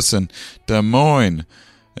 Michigan, Madison, Des Moines,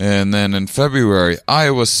 and then in February,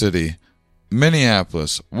 Iowa City,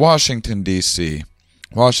 Minneapolis, Washington, D.C.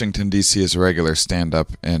 Washington, D.C. is a regular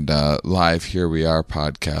stand-up and live Here We Are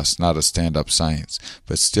podcast, not a stand-up science.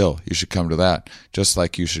 But still, you should come to that, just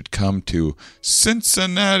like you should come to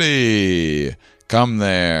Cincinnati. Come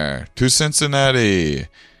there to Cincinnati.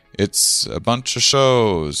 It's a bunch of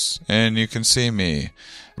shows, and you can see me.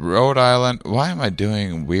 Rhode Island. Why am I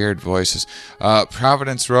doing weird voices?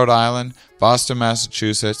 Providence, Rhode Island. Boston,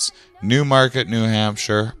 Massachusetts. Newmarket, New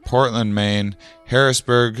Hampshire. Portland, Maine.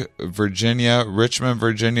 Harrisburg, Virginia. Richmond,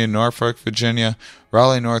 Virginia. Norfolk, Virginia.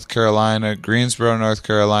 Raleigh, North Carolina. Greensboro, North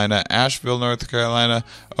Carolina. Asheville, North Carolina.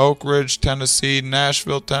 Oak Ridge, Tennessee.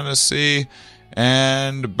 Nashville, Tennessee.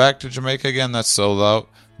 And back to Jamaica again. That's sold out.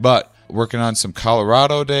 But working on some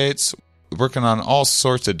Colorado dates. Working on all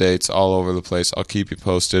sorts of dates all over the place. I'll keep you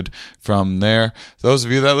posted from there. Those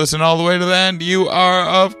of you that listen all the way to the end, you are,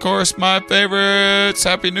 of course, my favorites.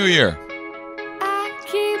 Happy New Year. I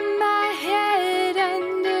keep my head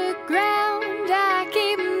underground. I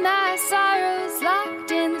keep my sorrows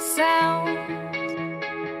locked in the sound.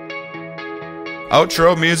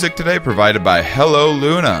 Outro music today provided by Hello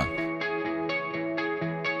Luna.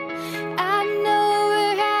 I know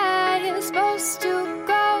where I am supposed to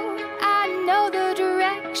go. I know the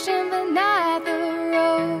direction, but not the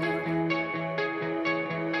road.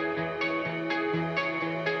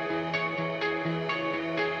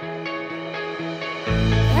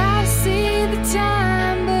 I see the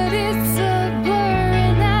time, but it's a blur,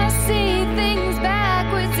 and I see things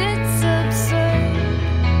backwards. It's absurd.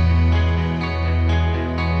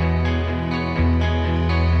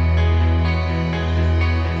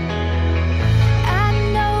 I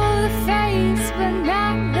know the face, but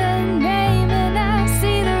not the name, and I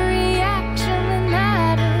see the reaction, but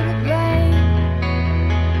not the blame.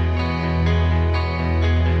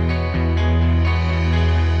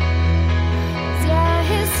 Yeah,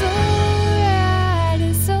 it's alright,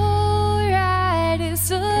 it's alright,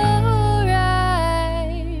 it's alright,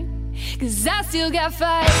 'cause I still got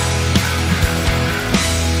fight.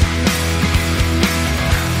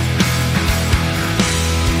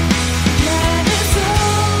 Yeah, it's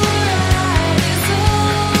alright, it's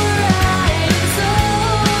alright, it's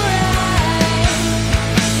alright,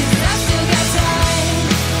 'cause I still got time.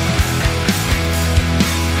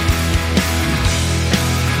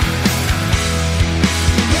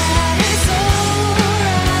 Yeah, it's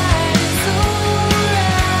alright, it's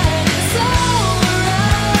alright, it's alright,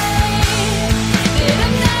 that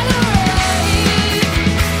I'm not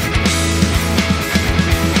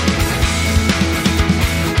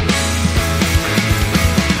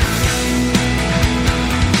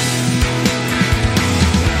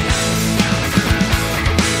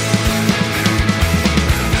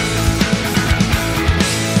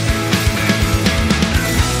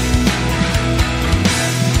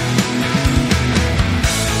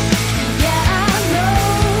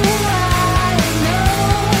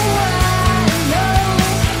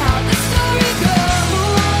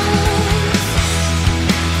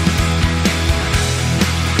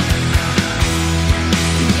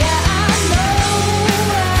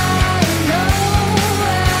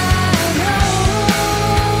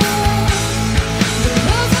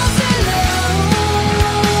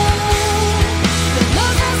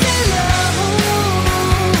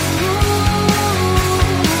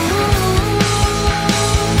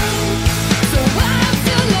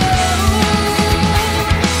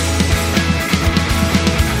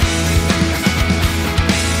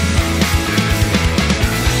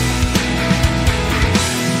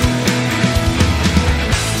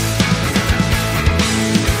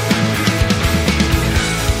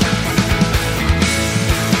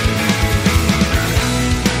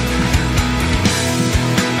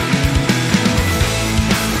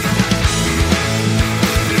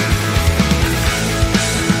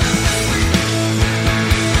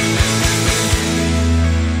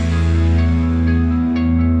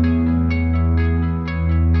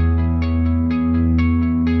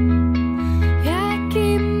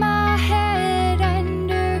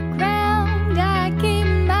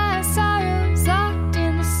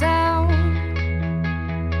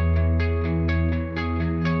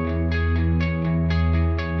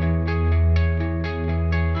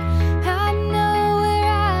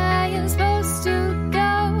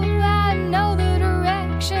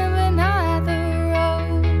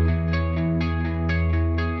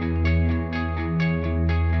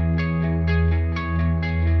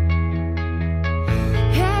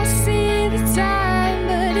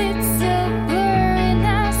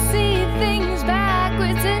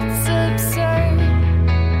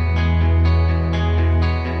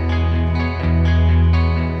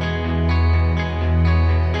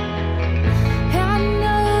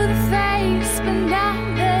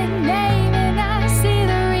my name and I see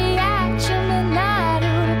the reaction, but not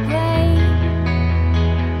who to blame.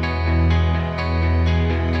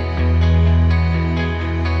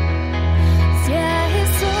 Yeah,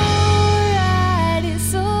 it's alright,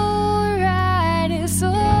 it's alright, it's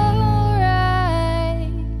alright.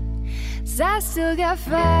 'Cause I still got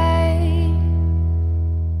fight.